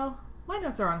Hasbro. My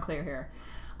notes are unclear here.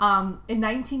 In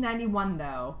 1991,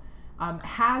 though,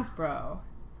 Hasbro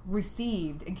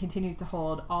received and continues to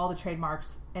hold all the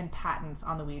trademarks and patents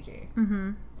on the Ouija.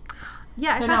 Mm-hmm.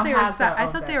 Yeah, So I now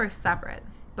thought they were separate,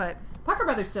 but Parker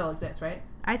Brothers still exists, right?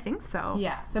 I think so.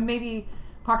 Yeah, so maybe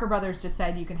Parker Brothers just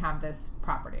said you can have this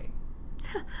property.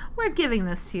 We're giving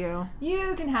this to you.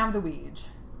 You can have the Ouija.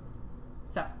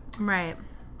 So, Right.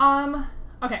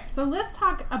 okay, so let's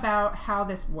talk about how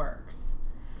this works.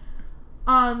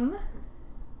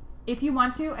 If you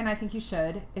want to, and I think you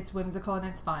should, it's whimsical and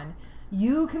it's fun,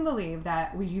 you can believe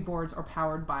that Ouija boards are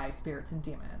powered by spirits and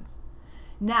demons.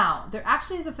 Now, there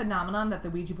actually is a phenomenon that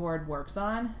the Ouija board works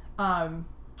on.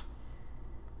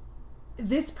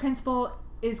 This principle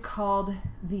is called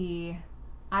the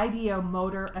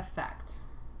ideomotor effect.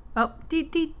 Oh,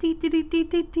 breaking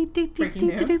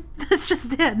news. This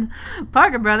just in.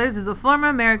 Parker Brothers is a former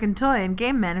American toy and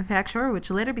game manufacturer, which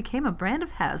later became a brand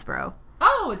of Hasbro.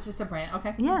 Oh, it's just a brand.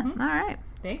 Okay. Yeah, all right.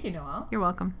 Thank you, Noelle. You're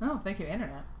welcome. Oh, thank you,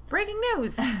 Internet. Breaking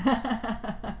news.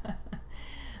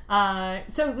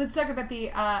 So let's talk about the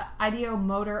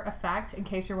ideomotor effect. In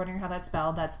case you're wondering how that's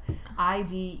spelled, that's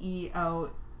IDEOMOTER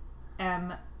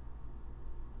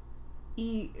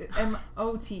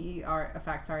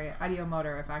effect. Sorry,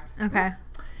 ideomotor effect. Okay. Oops.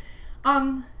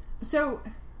 So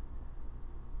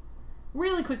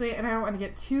really quickly, and I don't want to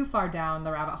get too far down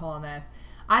the rabbit hole on this.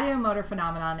 Ideomotor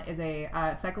phenomenon is a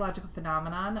psychological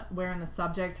phenomenon wherein the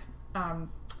subject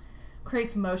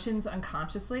creates motions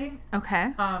unconsciously.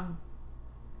 Okay.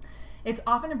 It's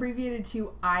often abbreviated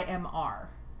to IMR.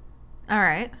 All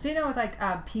right. So, you know, with like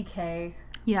PK,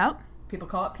 Yep. people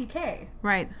call it PK.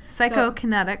 Right.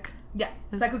 Psychokinetic. Yeah,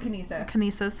 psychokinesis.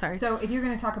 Kinesis, sorry. So, if you're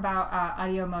going to talk about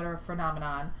ideomotor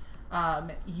phenomenon,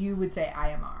 you would say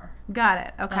IMR. Got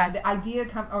it. Okay. The idea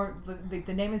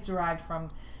the name is derived from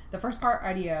the first part,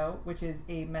 ideo, which is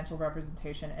a mental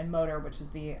representation, and motor, which is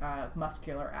the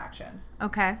muscular action.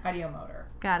 Okay. Ideomotor.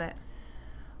 Got it.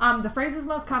 The phrase is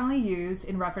most commonly used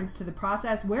in reference to the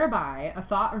process whereby a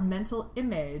thought or mental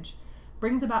image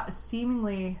brings about a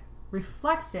seemingly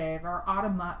reflexive or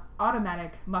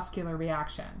automatic muscular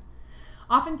reaction,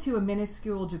 often to a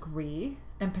minuscule degree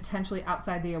and potentially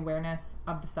outside the awareness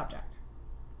of the subject.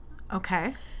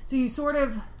 Okay. So you sort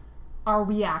of are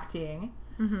reacting,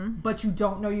 Mm-hmm. but you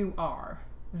don't know you are.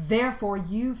 Therefore,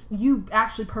 you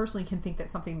actually personally can think that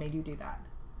something made you do that.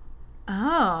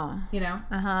 Oh. You know?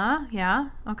 Uh-huh. Yeah.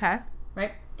 Okay.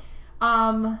 Right?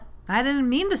 I didn't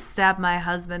mean to stab my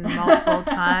husband multiple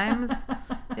times.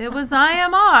 It was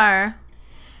IMR.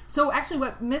 So actually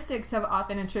what mystics have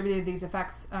often attributed these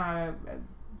effects,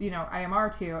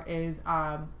 IMR to is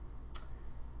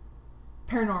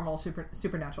paranormal,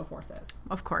 supernatural forces.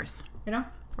 Of course. You know?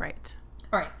 Right.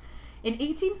 All right. In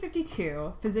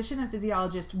 1852, physician and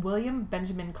physiologist William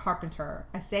Benjamin Carpenter,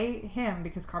 I say him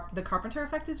because the Carpenter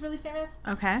effect is really famous.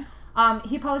 Okay.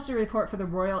 He published a report for the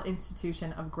Royal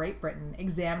Institution of Great Britain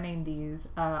examining these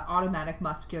automatic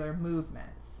muscular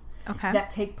movements that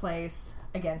take place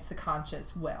against the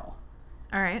conscious will.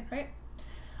 All right. Right?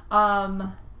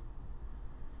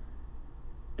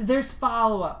 There's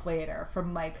follow-up later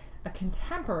from like a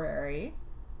contemporary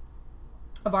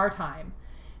of our time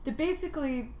that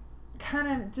basically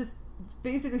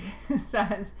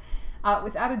says,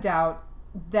 without a doubt,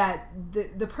 that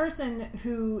the person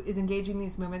who is engaging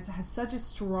these movements has such a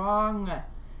strong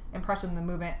impression the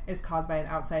movement is caused by an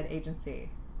outside agency.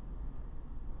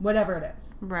 Whatever it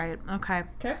is. Right. Okay.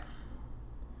 Okay?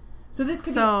 So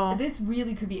this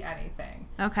really could be anything.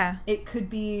 Okay. It could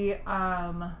be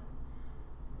one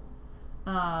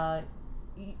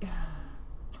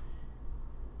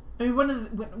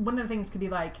of the things could be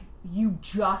like you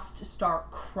just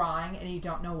start crying and you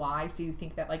don't know why, so you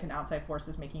think that like an outside force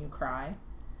is making you cry.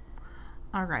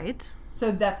 All right.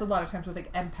 So that's a lot of times with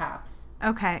like empaths.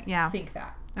 Okay. Yeah. Think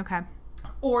that. Okay.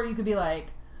 Or you could be like,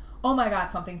 oh my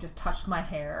god, something just touched my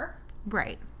hair.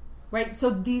 Right. right? So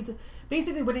these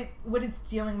basically what it's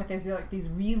dealing with is like these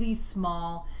really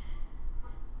small.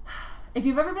 If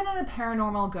you've ever been on a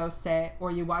paranormal ghost day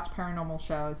or you watch paranormal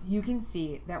shows, you can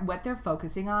see that what they're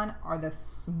focusing on are the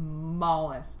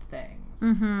smallest things.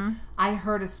 Mm-hmm. I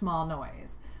heard a small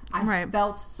noise. I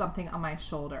felt something on my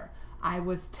shoulder. I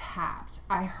was tapped.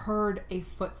 I heard a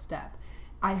footstep.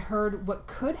 I heard what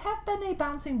could have been a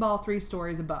bouncing ball 3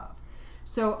 stories above.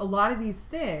 So a lot of these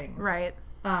things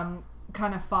kind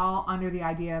of fall under the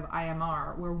idea of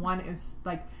IMR, where one is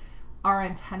like, our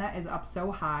antenna is up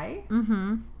so high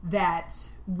that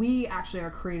we actually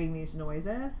are creating these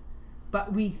noises,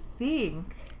 but we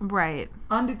think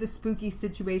under the spooky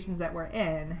situations that we're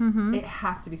in, it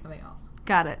has to be something else.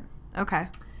 Got it. Okay.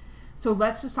 So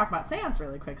let's just talk about seance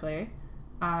really quickly.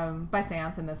 By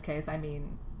seance in this case, I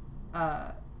mean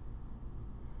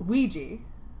Ouija.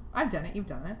 I've done it. You've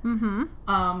done it.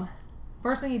 Mm-hmm.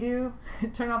 First thing you do,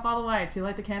 turn off all the lights. You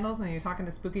light the candles, and then you're talking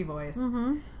to spooky voice.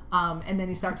 Mm-hmm. And then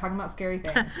you start talking about scary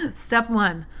things. Step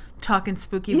 1, talking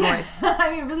spooky voice. I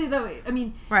mean, really though,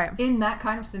 in that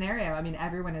kind of scenario,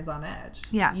 everyone is on edge.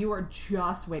 Yeah. You are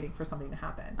just waiting for something to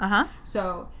happen. Uh-huh.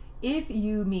 So if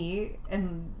you, me,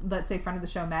 and let's say friend of the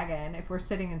show, Megan, if we're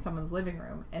sitting in someone's living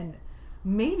room and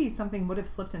maybe something would have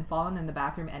slipped and fallen in the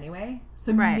bathroom anyway.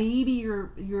 So maybe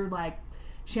your like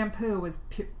shampoo was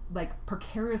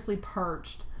precariously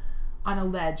perched on a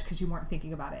ledge because you weren't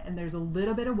thinking about it, and there's a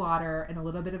little bit of water and a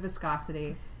little bit of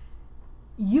viscosity.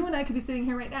 You and I could be sitting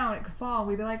here right now and it could fall and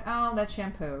we'd be like, oh, that's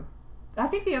shampoo. I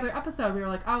think the other episode we were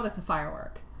like, oh, that's a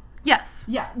firework. Yes.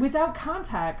 Yeah, without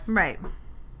context. Right.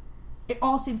 It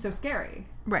all seems so scary.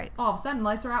 Right. All of a sudden,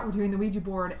 lights are out, we're doing the Ouija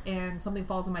board, and something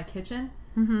falls in my kitchen,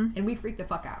 and we freak the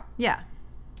fuck out. Yeah.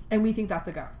 And we think that's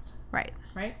a ghost. Right.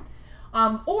 Right?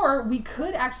 Or we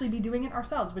could actually be doing it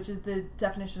ourselves, which is the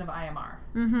definition of IMR.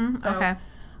 Mm-hmm. So okay.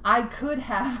 I could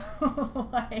have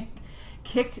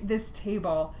kicked this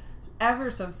table ever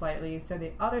so slightly so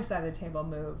the other side of the table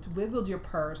moved, wiggled your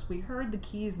purse, we heard the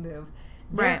keys move,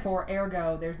 therefore,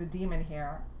 ergo, there's a demon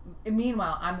here. And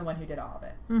meanwhile, I'm the one who did all of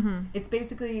it. Mm-hmm. It's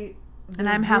basically... And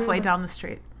I'm halfway down the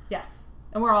street. Yes.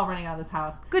 And we're all running out of this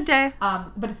house. Good day.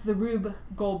 But it's the Rube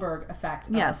Goldberg effect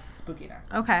of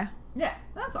spookiness. Okay. Yeah,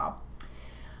 that's all.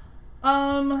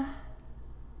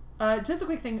 Just a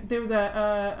quick thing. There was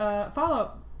a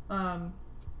follow-up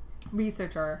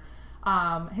researcher.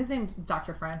 His name's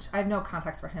Dr. French. I have no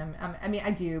context for him.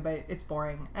 I do, but it's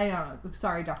boring. I don't know.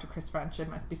 Sorry, Dr. Chris French. It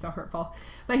must be so hurtful.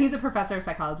 But he's a professor of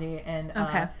psychology and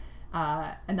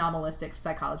anomalistic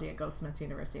psychology at Goldsmiths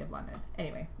University of London.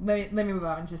 Anyway, let me move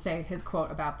on and just say his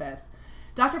quote about this.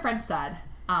 Dr. French said,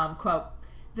 quote,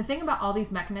 "The thing about all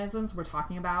these mechanisms we're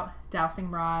talking about, dowsing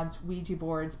rods, Ouija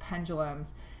boards,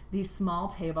 pendulums, these small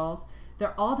tables,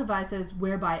 they're all devices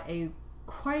whereby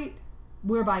quite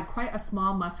a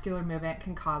small muscular movement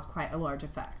can cause quite a large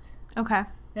effect." Okay.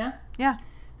 Yeah? Yeah.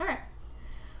 All right.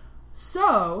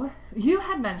 So, you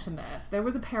had mentioned this. There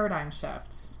was a paradigm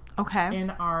shift in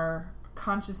our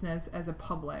consciousness as a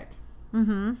public.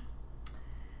 Mm-hmm.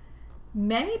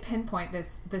 Many pinpoint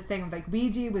this thing of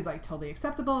Ouija was totally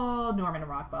acceptable. Norman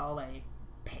Rockwell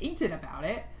painted about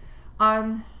it.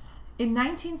 In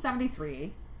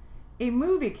 1973, a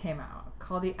movie came out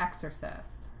called The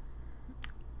Exorcist.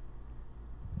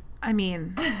 I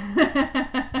mean,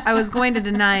 I was going to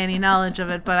deny any knowledge of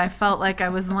it, but I felt like I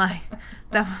was lying.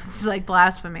 That was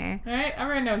blasphemy. All right,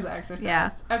 everyone knows The Exorcist. Yeah.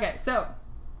 Okay, so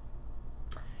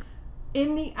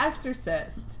in The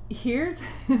Exorcist, here's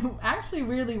actually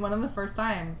really one of the first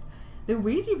times the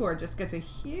Ouija board just gets a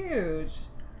huge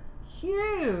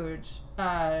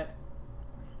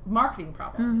marketing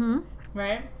problem. Mm-hmm.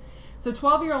 Right? So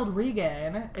 12-year-old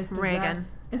Regan is possessed. Reagan.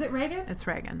 Is it Reagan? It's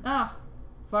Reagan. Oh,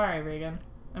 sorry, Regan.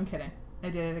 I'm kidding. I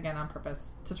did it again on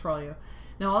purpose to troll you.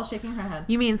 Noelle's shaking her head.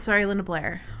 You mean sorry, Linda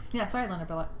Blair? Yeah, sorry,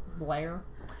 Linda Blair.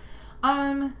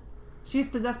 She's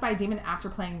possessed by a demon after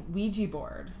playing Ouija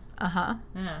board. Uh-huh.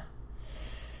 Yeah.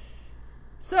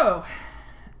 So,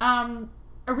 a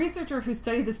researcher who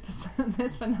studied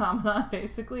this phenomenon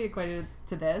basically equated it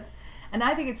to this, and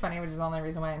I think it's funny, which is the only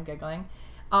reason why I'm giggling.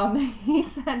 He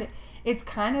said it's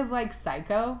kind of like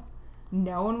Psycho.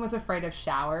 No one was afraid of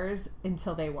showers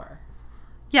until they were.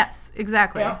 Yes,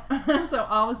 exactly. Yep. So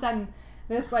all of a sudden,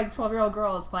 this 12-year-old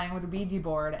girl is playing with a Ouija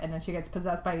board, and then she gets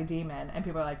possessed by a demon, and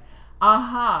people are like,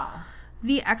 aha.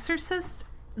 The Exorcist,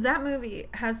 that movie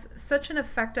has such an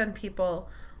effect on people.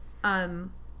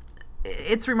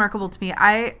 It's remarkable to me.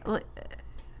 I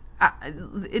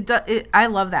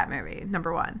love that movie,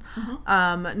 number one.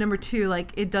 Mm-hmm. Number two,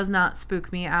 it does not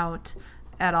spook me out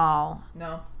at all.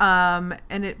 No.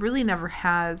 And it really never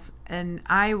has. And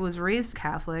I was raised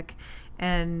Catholic,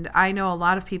 And I know a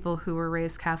lot of people who were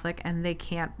raised Catholic and they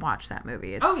can't watch that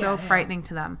movie. It's frightening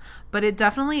to them. But it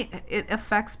definitely, it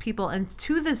affects people. And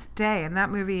to this day, and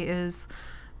that movie is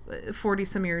 40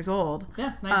 some years old.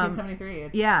 Yeah,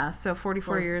 1973. So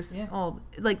 44 years old.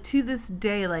 Like, to this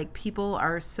day, like, people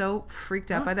are so freaked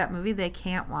out by that movie, they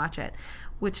can't watch it.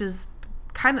 Which is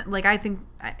kind of, like, I think,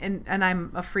 and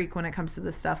I'm a freak when it comes to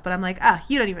this stuff, but I'm like,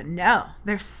 you don't even know.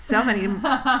 There's so many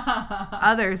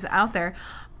others out there.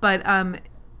 But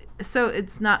so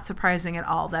it's not surprising at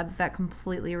all that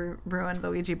completely ruined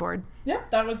the Ouija board. Yep,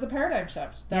 that was the paradigm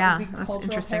shift. That was the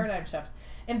cultural paradigm shift.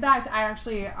 In fact, I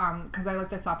actually, because I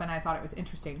looked this up and I thought it was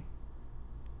interesting.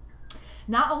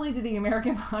 Not only did the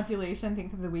American population think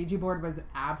that the Ouija board was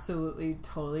absolutely,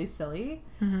 totally silly,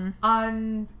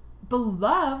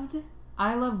 beloved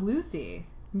I Love Lucy.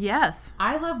 Yes.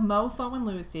 I Love Mofo and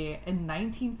Lucy in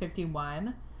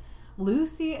 1951.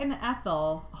 Lucy and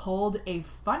Ethel hold a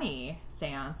funny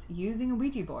seance using a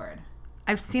Ouija board.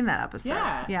 I've seen that episode.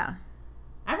 Yeah.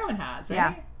 Everyone has,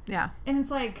 right? Yeah. And it's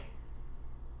like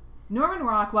Norman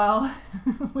Rockwell,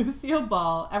 Lucille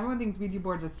Ball, everyone thinks Ouija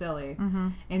boards are silly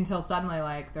until suddenly,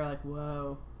 like, they're like,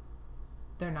 whoa,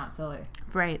 they're not silly.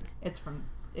 Right. It's from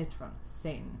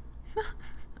Satan.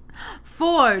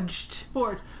 Forged.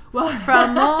 Well,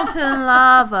 from molten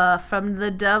lava from the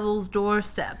devil's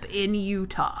doorstep in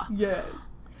Utah. Yes.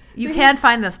 You can't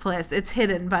find this place. It's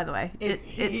hidden, by the way. It's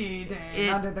hidden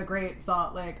under the Great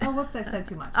Salt Lake. Oh, whoops, I've said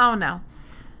too much. Oh, no.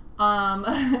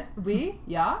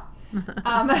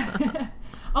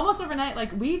 Almost overnight,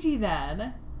 like, Ouija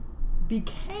then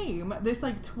became this,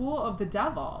 like, tool of the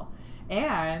devil.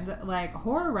 And, like,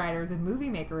 horror writers and movie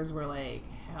makers were like,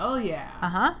 hell yeah.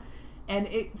 Uh-huh. And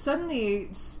it suddenly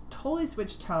totally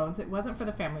switched tones. It wasn't for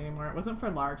the family anymore. It wasn't for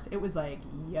larks. It was like,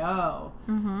 yo,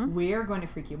 we're going to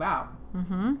freak you out.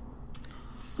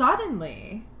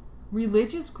 Suddenly,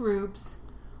 religious groups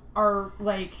are,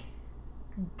 like,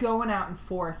 going out in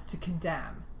force to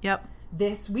condemn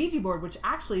this Ouija board, which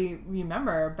actually,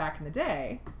 remember, back in the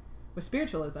day, with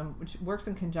spiritualism, which works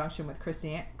in conjunction with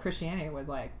Christianity, was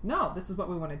like, no, this is what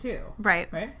we want to do. Right.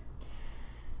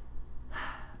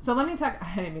 So let me talk,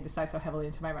 I didn't mean to sigh so heavily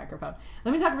into my microphone.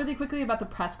 Let me talk really quickly about the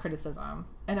press criticism,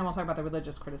 and then we'll talk about the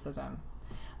religious criticism.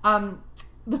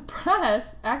 The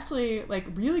press actually, like,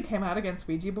 really came out against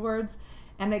Ouija boards,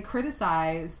 and they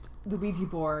criticized the Ouija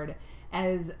board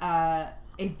as a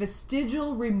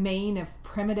vestigial remain of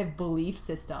primitive belief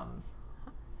systems.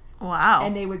 Wow.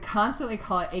 And they would constantly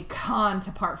call it a con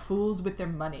to part fools with their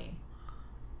money.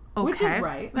 Okay. Which is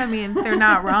right. I mean, they're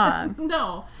not wrong.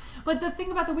 No. But the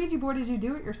thing about the Ouija board is you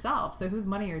do it yourself, so whose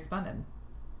money are you spending?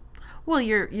 Well,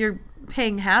 you're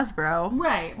paying Hasbro.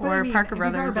 Right. But or I mean, Parker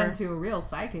Brothers. If you've ever been to a real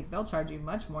psychic, they'll charge you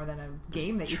much more than a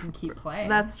game that you can keep playing.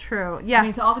 That's true. Yeah. I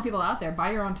mean, to all the people out there,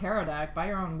 buy your own tarot deck, buy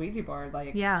your own Ouija board.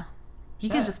 Like, yeah. You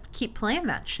can just keep playing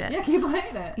that shit. Yeah, keep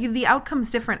playing it. The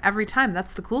outcome's different every time.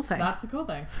 That's the cool thing. That's the cool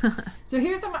thing. So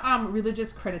here's some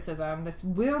religious criticism. This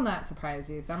will not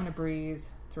surprise you, so I'm going to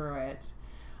breeze through it.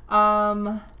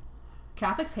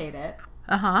 Catholics hate it.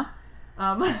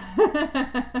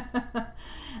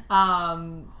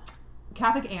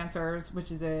 Catholic Answers,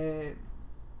 which is it's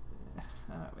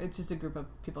just a group of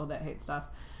people that hate stuff.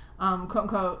 Quote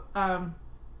unquote,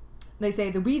 they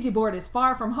say the Ouija board is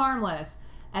far from harmless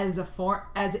as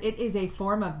it is a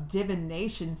form of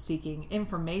divination seeking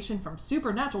information from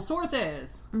supernatural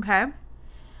sources. Okay.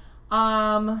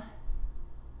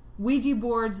 Ouija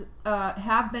boards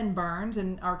have been burned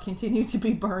and are continued to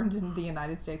be burned in the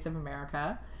United States of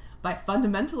America by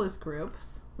fundamentalist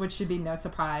groups, which should be no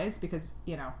surprise because,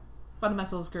 you know,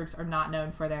 fundamentalist groups are not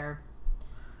known for their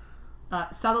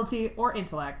subtlety or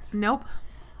intellect. Nope.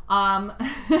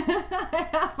 I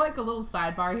have like a little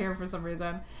sidebar here for some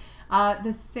reason.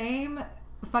 The same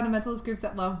fundamentalist groups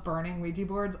that love burning Ouija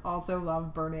boards also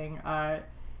love burning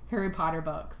Harry Potter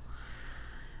books.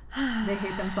 They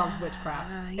hate themselves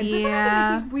witchcraft. And for some reason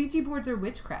they think Ouija boards are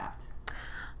witchcraft.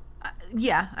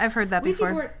 Yeah, I've heard that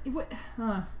before. Ouija board...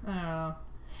 I don't know.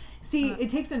 See, it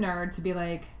takes a nerd to be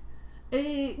like,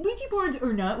 Ouija boards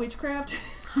are not witchcraft.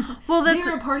 Well,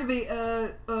 they're a part of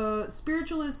a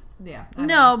spiritualist... Yeah.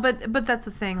 No, but that's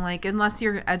the thing. Like, unless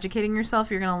you're educating yourself,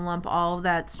 you're going to lump all of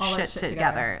that shit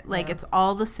together. Like, it's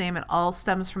all the same. It all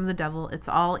stems from the devil. It's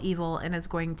all evil and is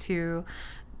going to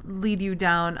lead you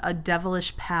down a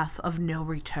devilish path of no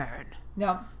return.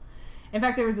 Yep. In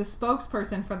fact, there was a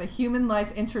spokesperson for the Human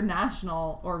Life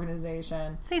International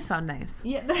organization. They sound nice.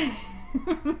 Yeah,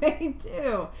 they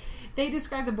do. They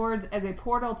described the boards as a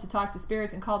portal to talk to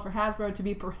spirits and called for Hasbro to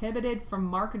be prohibited from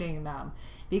marketing them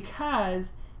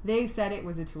because they said it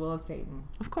was a tool of Satan.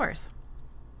 Of course.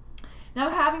 Now,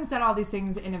 having said all these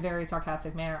things in a very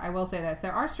sarcastic manner, I will say this.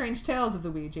 There are strange tales of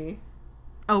the Ouija.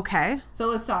 Okay. So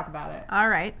let's talk about it. All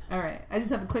right. All right. I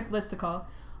just have a quick listicle.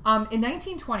 In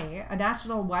 1920, a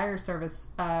National Wire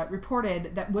Service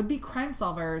reported that would-be crime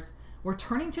solvers were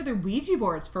turning to their Ouija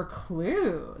boards for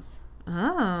clues.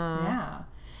 Oh. Yeah.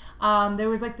 There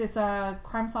was like this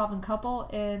crime-solving couple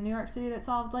in New York City that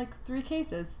solved like 3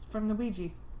 cases from the Ouija.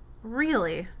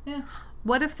 Really? Yeah.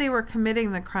 What if they were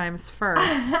committing the crimes first?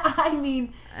 I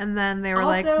mean... And then they were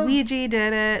also, like, Ouija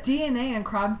did it. DNA and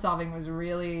crime solving was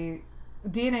really...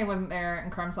 DNA wasn't there,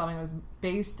 and crime solving was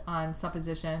based on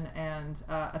supposition and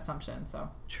assumption,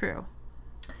 so... True.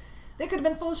 They could have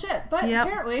been full of shit, but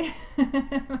apparently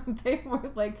they were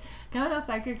like... Kind of how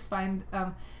psychics find...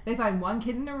 they find one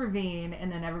kid in a ravine,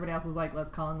 and then everybody else is like,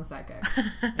 let's call in the psychic.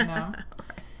 You know?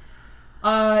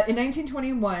 In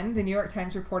 1921, the New York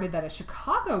Times reported that a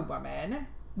Chicago woman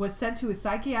was sent to a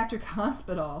psychiatric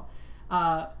hospital,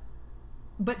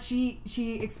 but she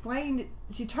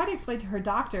tried to explain to her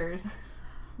doctors,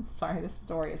 sorry, this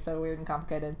story is so weird and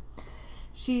complicated.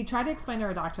 She tried to explain to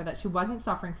her doctor that she wasn't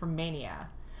suffering from mania,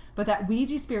 but that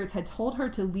Ouija spirits had told her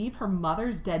to leave her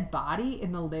mother's dead body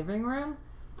in the living room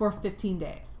for 15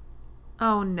 days.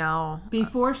 Oh, no.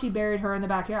 Before she buried her in the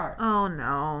backyard. Oh,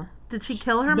 no. Did she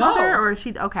kill her mother, or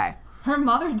she... Okay. Her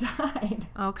mother died.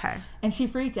 Okay. And she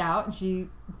freaked out, and she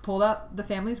pulled out the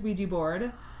family's Ouija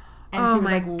board, and Oh she was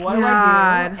my like, what do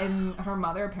I do? And her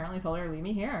mother apparently told her, leave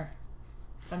me here.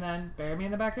 And then bury me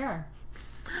in the backyard.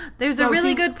 There's a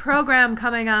really good program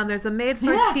coming on. There's a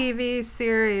made-for-TV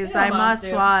series You know, I moms must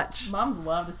do. watch. Moms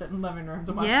love to sit in living rooms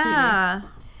and watch Yeah.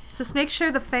 Just make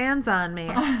sure the fan's on me.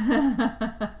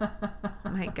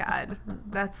 My God.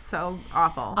 That's so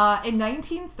awful. In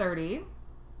 1930,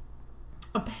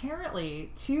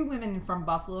 apparently 2 women from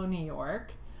Buffalo, New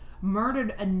York,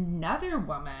 murdered another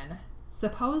woman,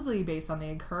 supposedly based on the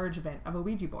encouragement of a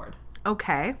Ouija board.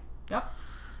 Okay. Yep.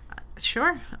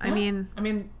 Sure. I mean,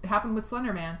 it happened with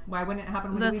Slender Man. Why wouldn't it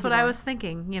happen with the Ouija that's what board? I was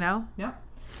thinking, you know? Yep.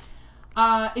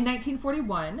 In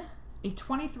 1941, a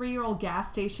 23-year-old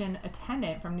gas station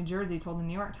attendant from New Jersey told the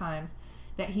New York Times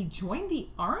that he joined the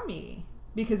Army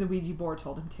because a Ouija board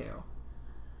told him to.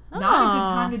 Not a good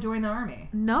time to join the Army.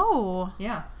 No.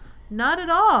 Yeah. Not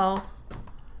at all.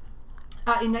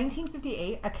 In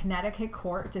 1958, a Connecticut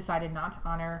court decided not to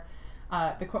honor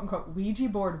the quote-unquote Ouija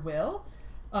board will.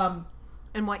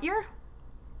 In what year?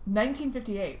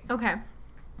 1958. Okay.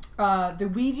 The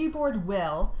Ouija board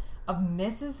will of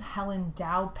Mrs. Helen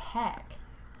Dow Peck,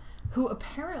 who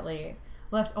apparently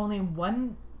left only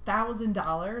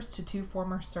 $1,000 to 2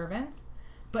 former servants,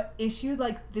 but issued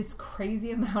like this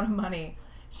crazy amount of money.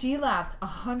 She left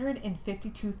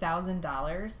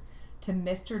 $152,000 to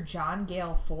Mr. John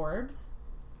Gale Forbes,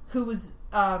 who was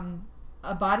a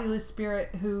bodiless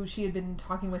spirit who she had been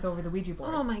talking with over the Ouija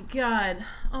board. Oh my God.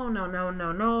 Oh,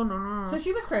 no. So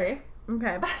she was crazy.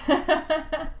 Okay.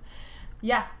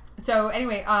 Yeah. So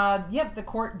anyway, the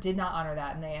court did not honor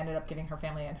that, and they ended up giving her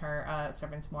family and her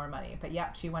servants more money. But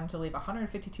she wanted to leave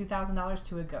 $152,000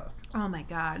 to a ghost. Oh my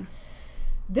God.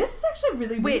 This is actually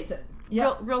really recent.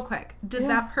 Yeah. Real quick. Did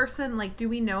that person, like, do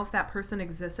we know if that person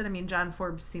existed? I mean, John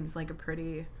Forbes seems like a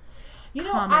pretty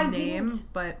common name,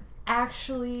 but...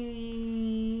 actually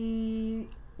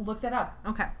look that up.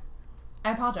 Okay.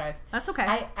 I apologize. That's okay.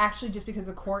 I actually, just because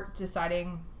the court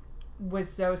deciding was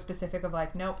so specific of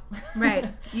like, nope.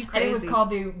 Right. You crazy. And it was called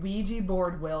the Ouija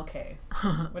board will case,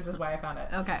 which is why I found it.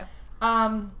 Okay.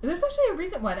 There's actually a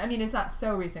recent one. I mean, it's not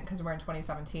so recent because we're in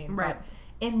 2017. Right. But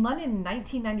in London in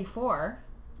 1994.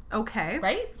 Okay.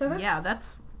 Right? So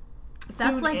that's like,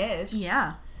 soon-ish.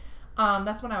 yeah.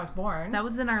 That's when I was born. That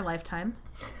was in our lifetime.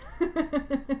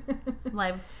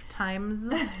 Lifetimes.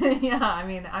 Yeah, I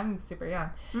mean, I'm super young.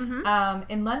 Mm-hmm.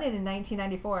 In London in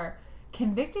 1994,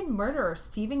 convicted murderer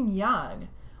Stephen Young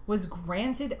was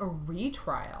granted a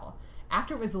retrial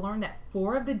after it was learned that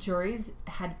 4 of the jurors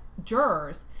had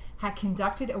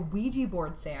conducted a Ouija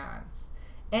board seance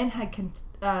and had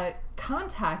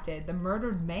contacted the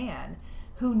murdered man,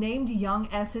 who named Young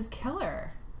as his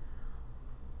killer.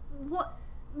 What?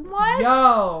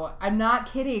 Yo, I'm not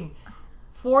kidding.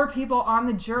 4 people on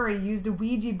the jury used a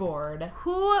Ouija board.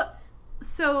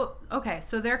 So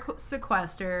they're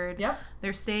sequestered. Yep.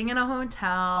 They're staying in a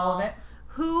hotel. All of it.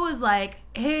 Who was like,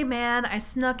 hey man, I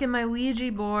snuck in my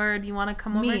Ouija board. You want to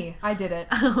come over? Me. I did it.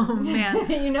 Oh man.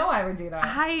 You know I would do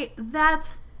that.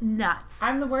 That's nuts.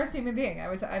 I'm the worst human being.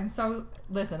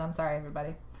 Listen, I'm sorry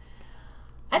everybody.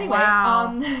 Anyway,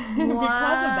 Wow.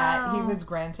 because of that, he was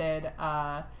granted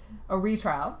a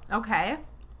retrial. Okay.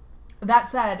 That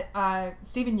said,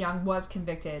 Stephen Young was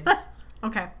convicted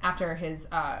Okay. after his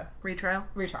Retrial.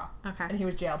 retrial. Okay. And he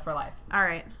was jailed for life. All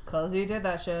right. Because he did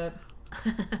that shit.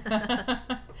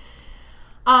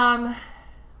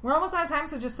 We're almost out of time,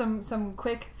 so just some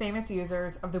quick famous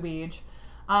users of the Ouija.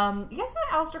 You guys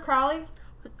know Aleister Crowley?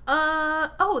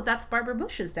 Oh, that's Barbara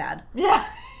Bush's dad. Yeah.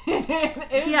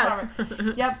 It is Yeah.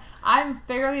 Robert. Yep. I'm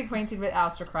fairly acquainted with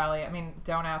Aleister Crowley. I mean,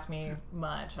 don't ask me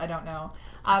much. I don't know.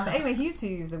 Anyway, he used to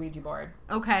use the Ouija board.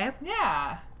 Okay.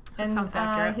 Yeah. And sounds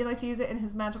accurate. he liked to use it in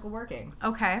his magical workings.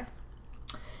 Okay.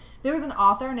 There was an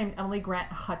author named Emily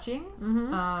Grant Hutchings,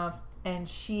 Mm-hmm. and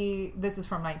this is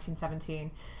from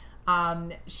 1917.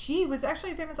 She was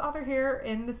actually a famous author here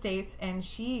in the States, and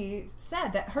she said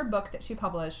that her book that she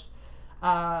published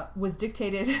was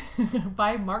dictated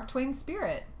by Mark Twain's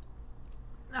spirit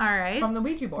All right. from the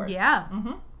Ouija board. Yeah.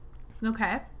 Mm-hmm.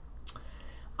 Okay.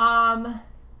 I'm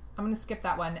going to skip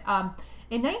that one.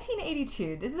 In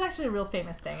 1982, this is actually a real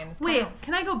famous thing. And it's Wait, kinda,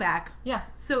 can I go back? yeah,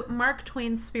 So Mark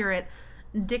Twain's spirit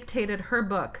dictated her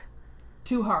book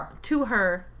to her. to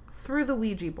her through the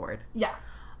Ouija board. Yeah.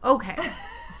 Okay.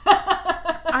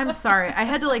 I'm sorry. I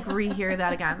had to rehear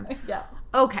that again. Yeah.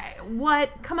 Okay. What?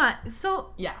 Come on. So,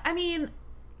 Yeah. I mean,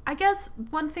 I guess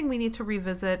one thing we need to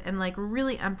revisit and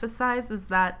really emphasize is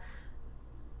that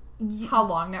How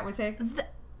long that would take?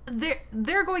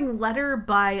 they're going letter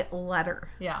by letter.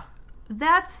 Yeah.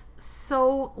 That's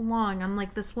so long. I'm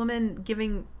this woman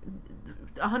giving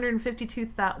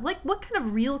 152,000. What kind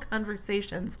of real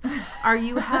conversations are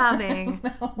you having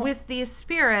with these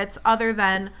spirits other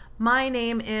than my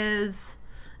name is,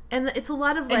 and it's a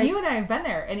lot of And you and I have been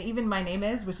there, and even my name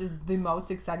is, which is the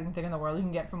most exciting thing in the world you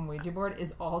can get from a Ouija board,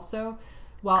 is also,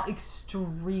 while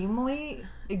extremely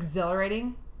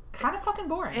exhilarating, kind of fucking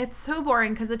boring. it's so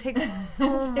boring because it takes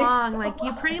so takes long. so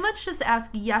You long. pretty much just ask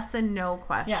yes and no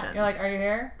questions. Yeah, you're like, are you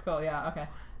here? Cool, yeah, okay.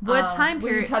 What time Will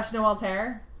you period? touch Noelle's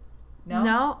hair? No?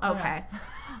 No? Okay.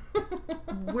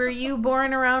 Were you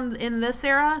born around in this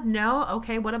era? No?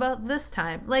 Okay, what about this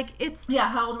time? It's... Yeah,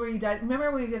 how old were you?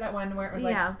 Remember when we did that one where it was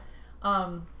Yeah.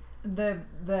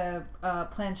 the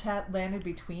planchette landed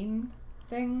between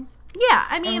things? Yeah,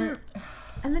 I mean... we're-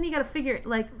 And then you gotta figure,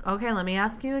 okay, let me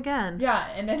ask you again. Yeah,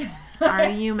 and then... Are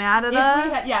you mad at If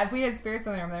us? if we had spirits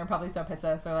in the room, they were probably so pissed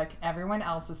at us. They're like, everyone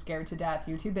else is scared to death.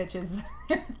 You two bitches.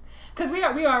 Because we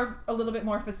are a little bit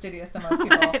more fastidious than most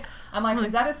people. Right. I'm like,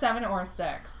 is that a 7 or a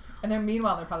 6? And then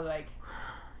meanwhile, they're probably like,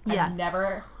 I've Yes.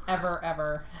 never, ever,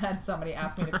 ever had somebody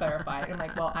ask me to clarify. And I'm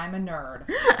like, well, I'm a nerd.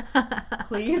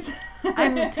 Please.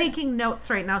 I'm taking notes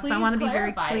right now, so I want to be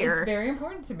very clarify. clear. It's very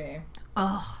important to me.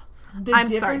 Oh, The I'm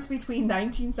difference between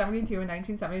 1972 and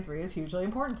 1973 is hugely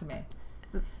important to me.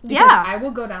 Because yeah. I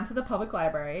will go down to the public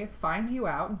library, find you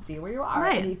out, and see where you are.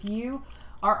 Right. And if you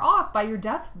are off by your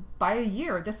death by a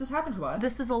year, this has happened to us.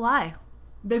 This is a lie.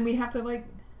 Then we have to Right.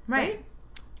 right?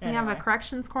 We have a Anyway.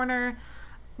 corrections corner.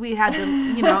 We had to,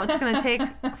 it's going to take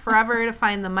forever to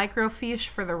find the microfiche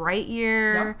for the right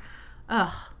year. Yep.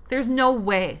 Ugh. There's no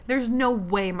way. There's no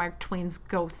way Mark Twain's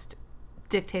ghost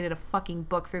dictated a fucking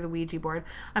book through the Ouija board.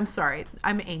 I'm sorry.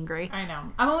 I'm angry. I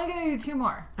know. I'm only going to do 2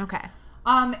 more. Okay.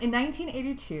 In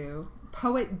 1982,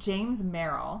 poet James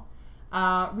Merrill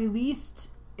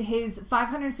released his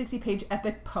 560-page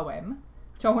epic poem.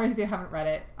 Don't worry if you haven't read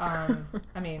it.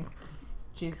 I mean,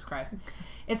 Jesus Christ.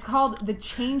 It's called The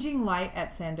Changing Light at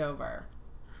Sandover.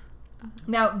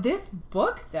 Now, this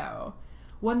book, though,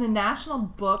 won the National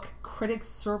Book Critics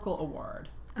Circle Award.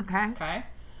 Okay. Okay?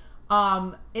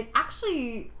 It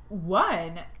actually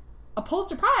won a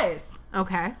Pulitzer Prize.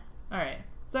 Okay. All right.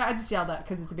 So I just yelled that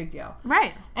because it's a big deal.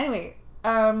 Right. Anyway,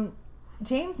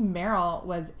 James Merrill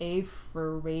was a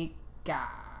freak guy.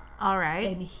 All right.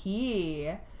 And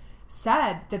he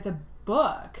said that the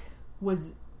book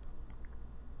was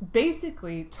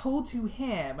basically told to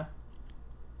him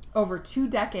over 2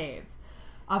 decades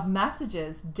of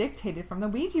messages dictated from the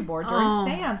Ouija board during Oh.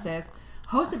 seances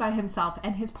hosted by himself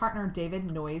and his partner David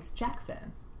Noyes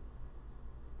Jackson.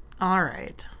 All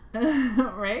right.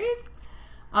 Right?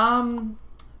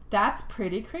 That's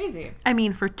pretty crazy. I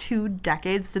mean, for 2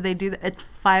 decades, did they do that? It's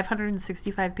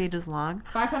 565 pages long.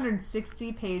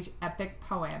 560-page epic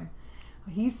poem,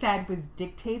 he said, was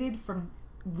dictated from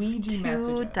Ouija 2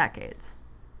 messages. decades.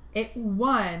 It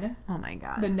won Oh my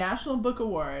god. the National Book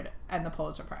Award and the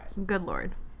Pulitzer Prize. Good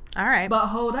lord. All right. But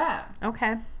hold up.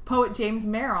 Okay. Poet James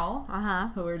Merrill, Uh-huh.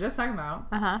 who we were just talking about,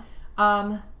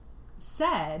 Uh-huh.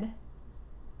 said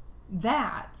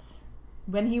that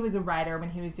when he was a writer, when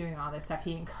he was doing all this stuff,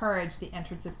 he encouraged the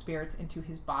entrance of spirits into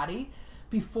his body.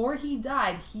 Before he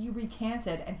died, he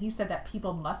recanted, and he said that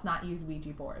people must not use Ouija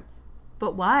boards.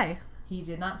 But why? He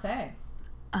did not say.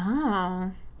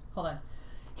 Oh. Hold on.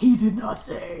 He did not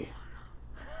say.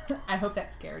 I hope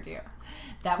that scared you.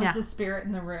 That was the spirit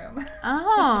in the room.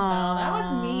 Oh. No, that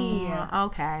was me.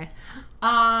 Okay.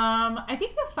 I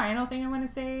think the final thing I want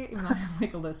to say, even though I have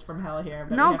like a list from hell here.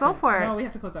 But No, go for it. No, we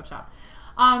have to close up shop.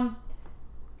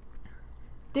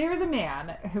 There's a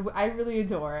man who I really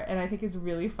adore and I think is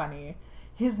really funny.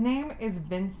 His name is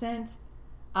Vincent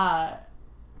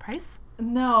Price?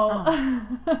 No.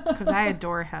 Because I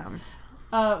adore him.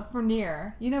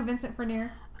 Fournier. You know Vincent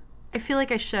Fournier? I feel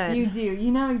like I should. You do.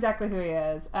 You know exactly who he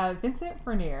is. Vincent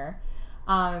Fournier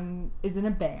is in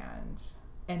a band,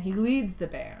 and he leads the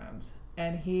band,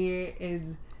 and he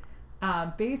is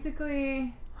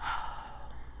basically...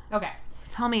 Okay.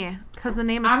 Tell me, because the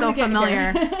name is so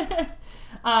familiar.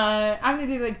 I'm going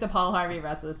to do like the Paul Harvey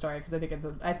rest of the story, because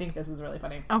I think this is really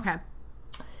funny. Okay.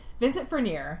 Vincent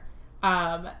Fournier,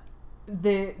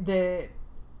 the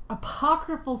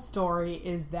apocryphal story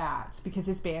is that, because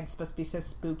his band's supposed to be so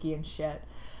spooky and shit,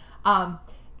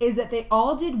 is that they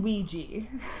all did Ouija.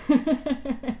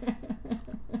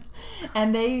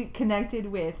 And they connected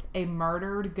with a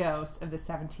murdered ghost of the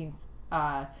 17th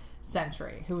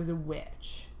century who was a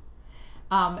witch.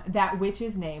 That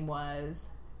witch's name was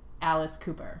Alice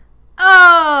Cooper.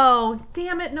 Oh,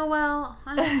 damn it, Noelle.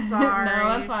 I'm sorry. No,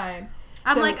 that's fine.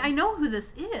 I'm like, I know who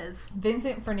this is.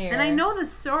 Vincent Fournier. And I know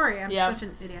this story. I'm such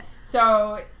an idiot.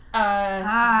 So,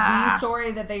 the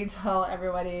story that they tell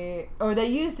everybody, or they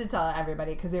used to tell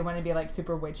everybody because they want to be like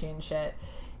super witchy and shit,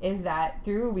 is that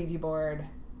through a Ouija board,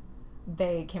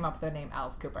 they came up with the name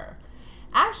Alice Cooper.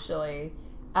 Actually,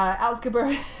 Alice Cooper,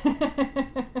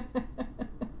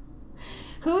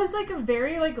 who is like a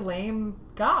very like lame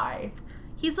guy.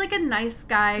 He's like a nice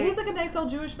guy. He's like a nice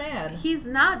old Jewish man. He's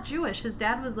not Jewish. His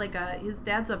dad's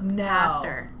a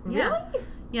pastor. Really? Yeah.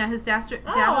 Yeah, his dad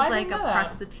was like a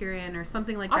Presbyterian or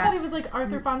something like that. I thought he was like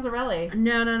Arthur Fonzarelli.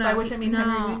 No. By which I mean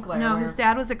Henry Winkler. No, his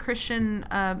dad was a Christian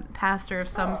pastor of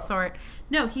some sort.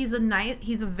 No, he's a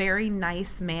very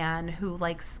nice man who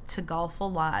likes to golf a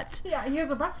lot. Yeah, he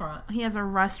has a restaurant. He has a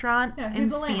restaurant in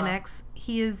Phoenix.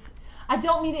 He is... I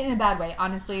don't mean it in a bad way.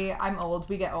 Honestly, I'm old.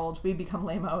 We get old. We become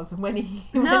lame-os. But let me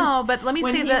say that...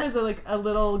 When he was a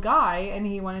little guy and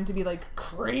he wanted to be like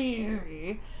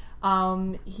crazy,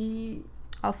 he...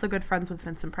 Also good friends with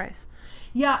Vincent Price.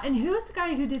 Yeah, and who is the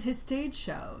guy who did his stage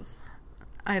shows?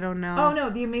 I don't know. Oh,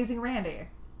 no, The Amazing Randy.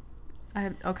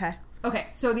 Okay. Okay,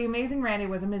 so The Amazing Randy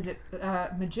was a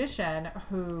magician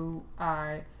who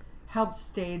helped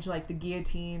stage like the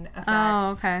guillotine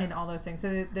effect and all those things.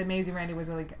 So the Amazing Randy was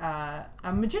like a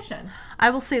magician.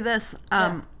 I will say this.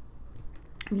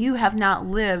 You have not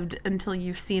lived until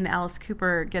you've seen Alice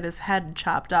Cooper get his head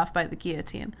chopped off by the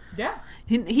guillotine. Yeah.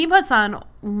 He puts on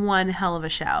one hell of a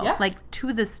show. Yeah. Like,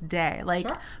 to this day. Like,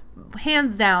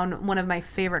 hands down, one of my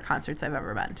favorite concerts I've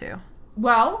ever been to.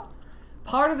 Well,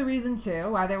 part of the reason,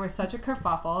 too, why there was such a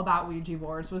kerfuffle about Ouija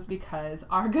boards was because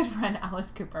our good friend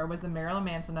Alice Cooper was the Marilyn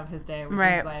Manson of his day, which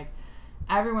is like,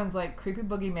 everyone's like creepy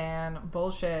boogeyman,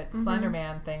 bullshit, Slender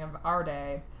Man thing of our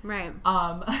day. Right.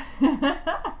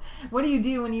 What do you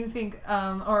do when you think,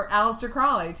 or Aleister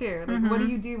Crowley, too. Like, what do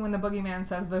you do when the boogeyman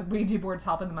says the Ouija board's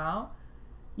helping them out?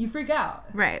 You freak out.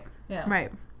 Right. Yeah. Right.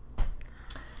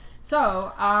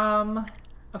 So,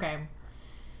 okay.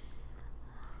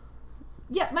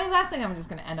 Yeah, my last thing I'm just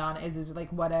going to end on is like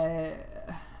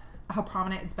how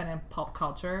prominent it's been in pop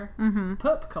culture.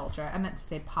 Pop culture. I meant to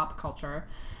say pop culture.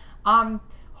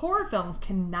 Horror films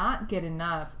cannot get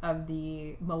enough of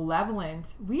the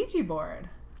malevolent Ouija board.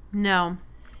 No.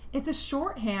 It's a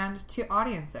shorthand to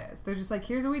audiences. They're just like,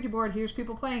 here's a Ouija board, here's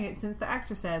people playing it since The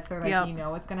Exorcist. They're like, you know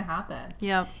what's going to happen.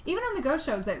 Yep. Even on the ghost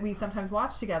shows that we sometimes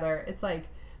watch together, it's like,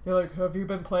 they're like, have you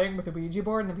been playing with a Ouija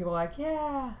board? And the people are like,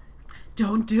 yeah.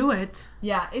 Don't do it.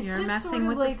 Yeah, it's You're just messing sort of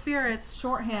with like the spirits.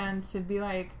 Shorthand to be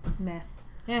like, meh.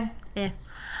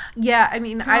 Yeah, I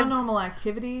mean, Paranormal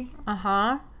Activity.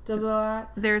 Does a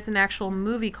lot. There's an actual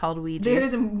movie called Ouija.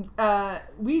 There's a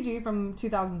Ouija from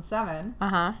 2007.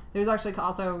 There's actually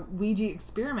also Ouija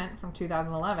Experiment from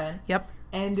 2011. Yep.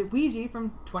 And Ouija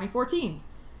from 2014.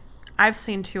 I've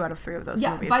seen 2 out of 3 of those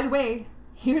movies. By the way,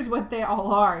 here's what they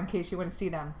all are in case you want to see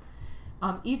them.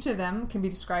 Each of them can be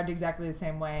described exactly the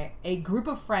same way. A group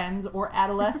of friends or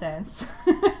adolescents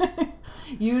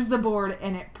use the board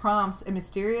and it prompts a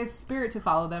mysterious spirit to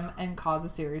follow them and cause a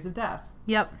series of deaths.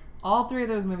 Yep. All 3 of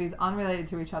those movies, unrelated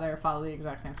to each other, follow the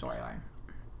exact same storyline.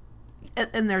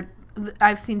 And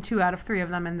I've seen 2 out of 3 of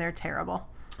them, and they're terrible.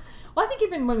 Well, I think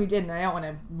even when we did, and I don't want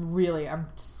to really, I'm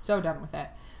so done with it.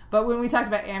 But when we talked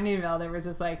about Amityville, there was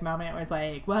this like moment where it's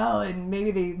like, well, and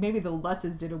maybe the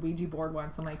Lutzes did a Ouija board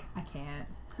once. I'm like, I can't.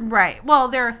 Right. Well,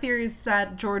 there are theories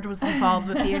that George was involved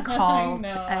with the occult.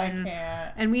 I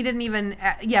can't. And we didn't even,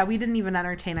 we didn't even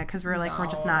entertain it because we were like, we're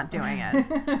just not doing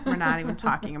it. We're not even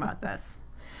talking about this.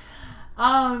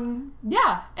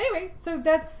 Yeah. Anyway, so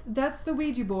that's the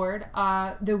Ouija board.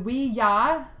 The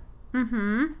Ouija,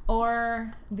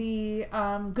 or the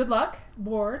good luck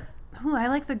board. Ooh, I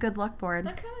like the good luck board.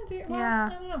 I kind of do. Well, Yeah.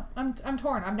 I don't know. I'm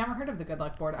torn. I've never heard of the good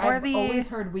luck board. Or I've the always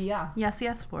heard Ouija.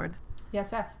 Yes board.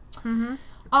 Yes. Mm-hmm.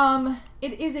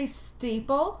 It is a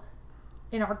staple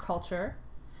in our culture.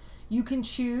 You can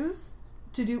choose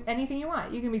to do anything you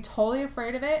want. You can be totally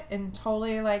afraid of it and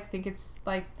totally like think it's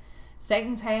like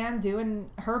Satan's hand doing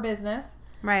her business.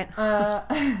 Right.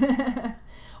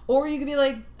 Or you could be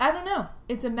like, I don't know.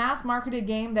 It's a mass marketed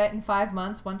game that in 5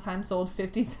 months one time sold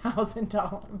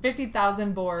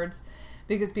 50,000 boards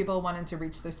because people wanted to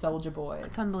reach their soldier boys.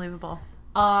 It's unbelievable.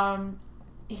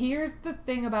 Here's the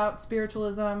thing about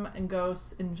spiritualism and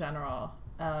ghosts in general.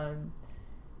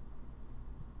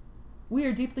 We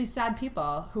are deeply sad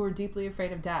people who are deeply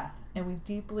afraid of death, and we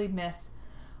deeply miss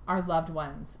our loved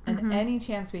ones. And any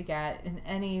chance we get, in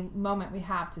any moment we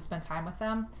have to spend time with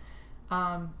them,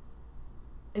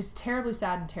 is terribly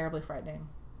sad and terribly frightening.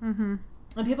 And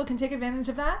people can take advantage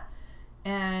of that,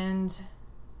 and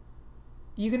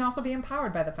you can also be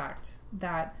empowered by the fact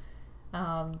that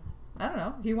I don't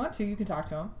know. If you want to, you can talk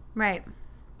to him. Right.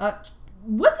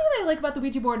 One thing I like about the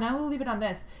Ouija board, and I will leave it on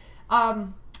this. I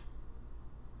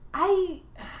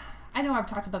know I've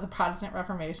talked about the Protestant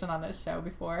Reformation on this show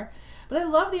before, but I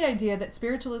love the idea that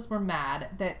spiritualists were mad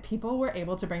that people were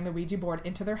able to bring the Ouija board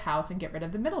into their house and get rid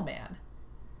of the middleman.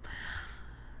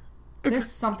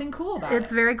 There's something cool about it.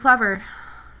 It's very clever.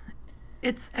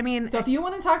 So if you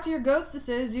want to talk to your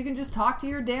ghostesses, you can just talk to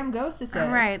your damn ghostesses.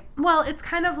 Right. Well, it's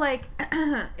kind of like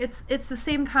it's the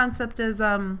same concept as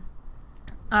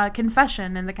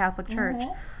confession in the Catholic Church.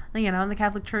 You know, in the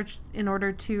Catholic Church, in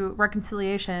order to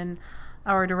reconciliation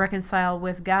or to reconcile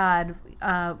with God,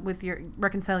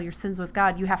 reconcile your sins with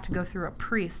God, you have to go through a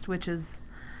priest, which is,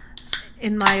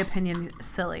 in my opinion,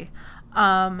 silly.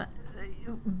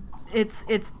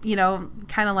 It's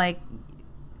kind of like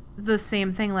the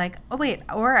same thing, like, oh wait,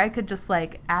 or I could just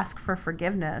like ask for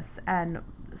forgiveness and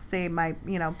say my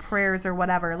prayers or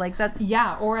whatever, like that's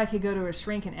or I could go to a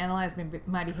shrink and analyze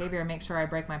my behavior and make sure I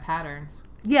break my patterns.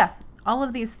 All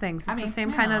of these things. It's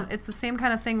the same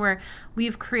kind of thing where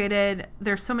we've created,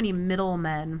 there's so many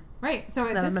middlemen. Right. So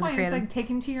at this point, it's like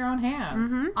taken to your own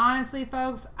hands. Honestly,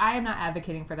 folks, I am not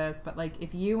advocating for this, but like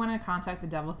if you want to contact the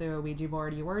devil through a Ouija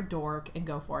board, you are a dork and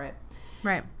go for it.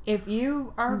 Right. If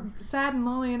you are sad and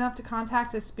lonely enough to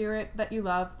contact a spirit that you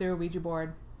love through a Ouija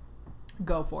board,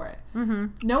 go for it.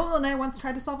 Noel and I once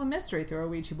tried to solve a mystery through a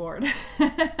Ouija board.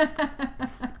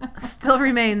 Still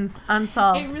remains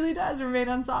unsolved. It really does remain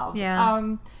unsolved.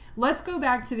 Yeah. Let's go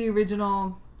back to the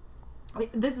original.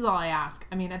 This is all I ask.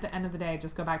 I mean, at the end of the day,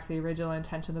 just go back to the original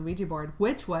intention of the Ouija board,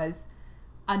 which was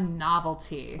a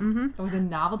novelty. It was a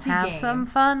novelty game. Have some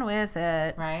fun with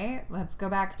it. Right? Let's go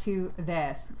back to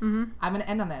this. I'm going to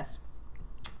end on this.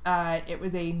 It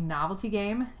was a novelty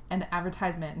game, and the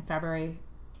advertisement in February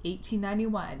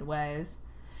 1891 was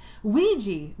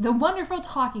Ouija, the wonderful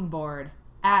talking board.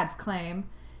 Ads claim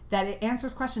that it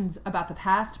answers questions about the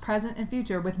past, present, and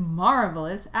future with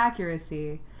marvelous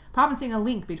accuracy, promising a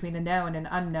link between the known and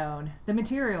unknown, the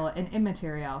material and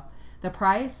immaterial. The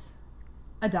price,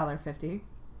 $1.50.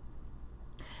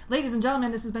 Ladies and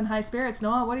gentlemen, this has been High Spirits.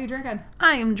 Noah, what are you drinking?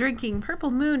 I am drinking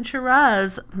Purple Moon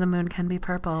Shiraz. The moon can be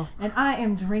purple. And I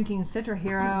am drinking Citra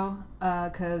Hero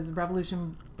because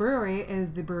Revolution Brewery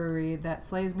is the brewery that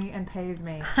slays me and pays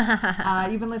me.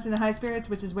 You've been listening to High Spirits,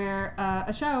 which is where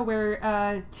a show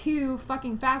where two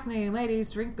fucking fascinating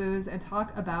ladies drink booze and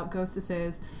talk about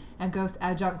ghostesses and ghost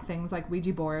adjunct things like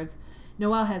Ouija boards.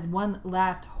 Noelle has one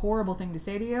last horrible thing to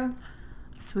say to you.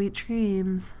 Sweet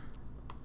dreams.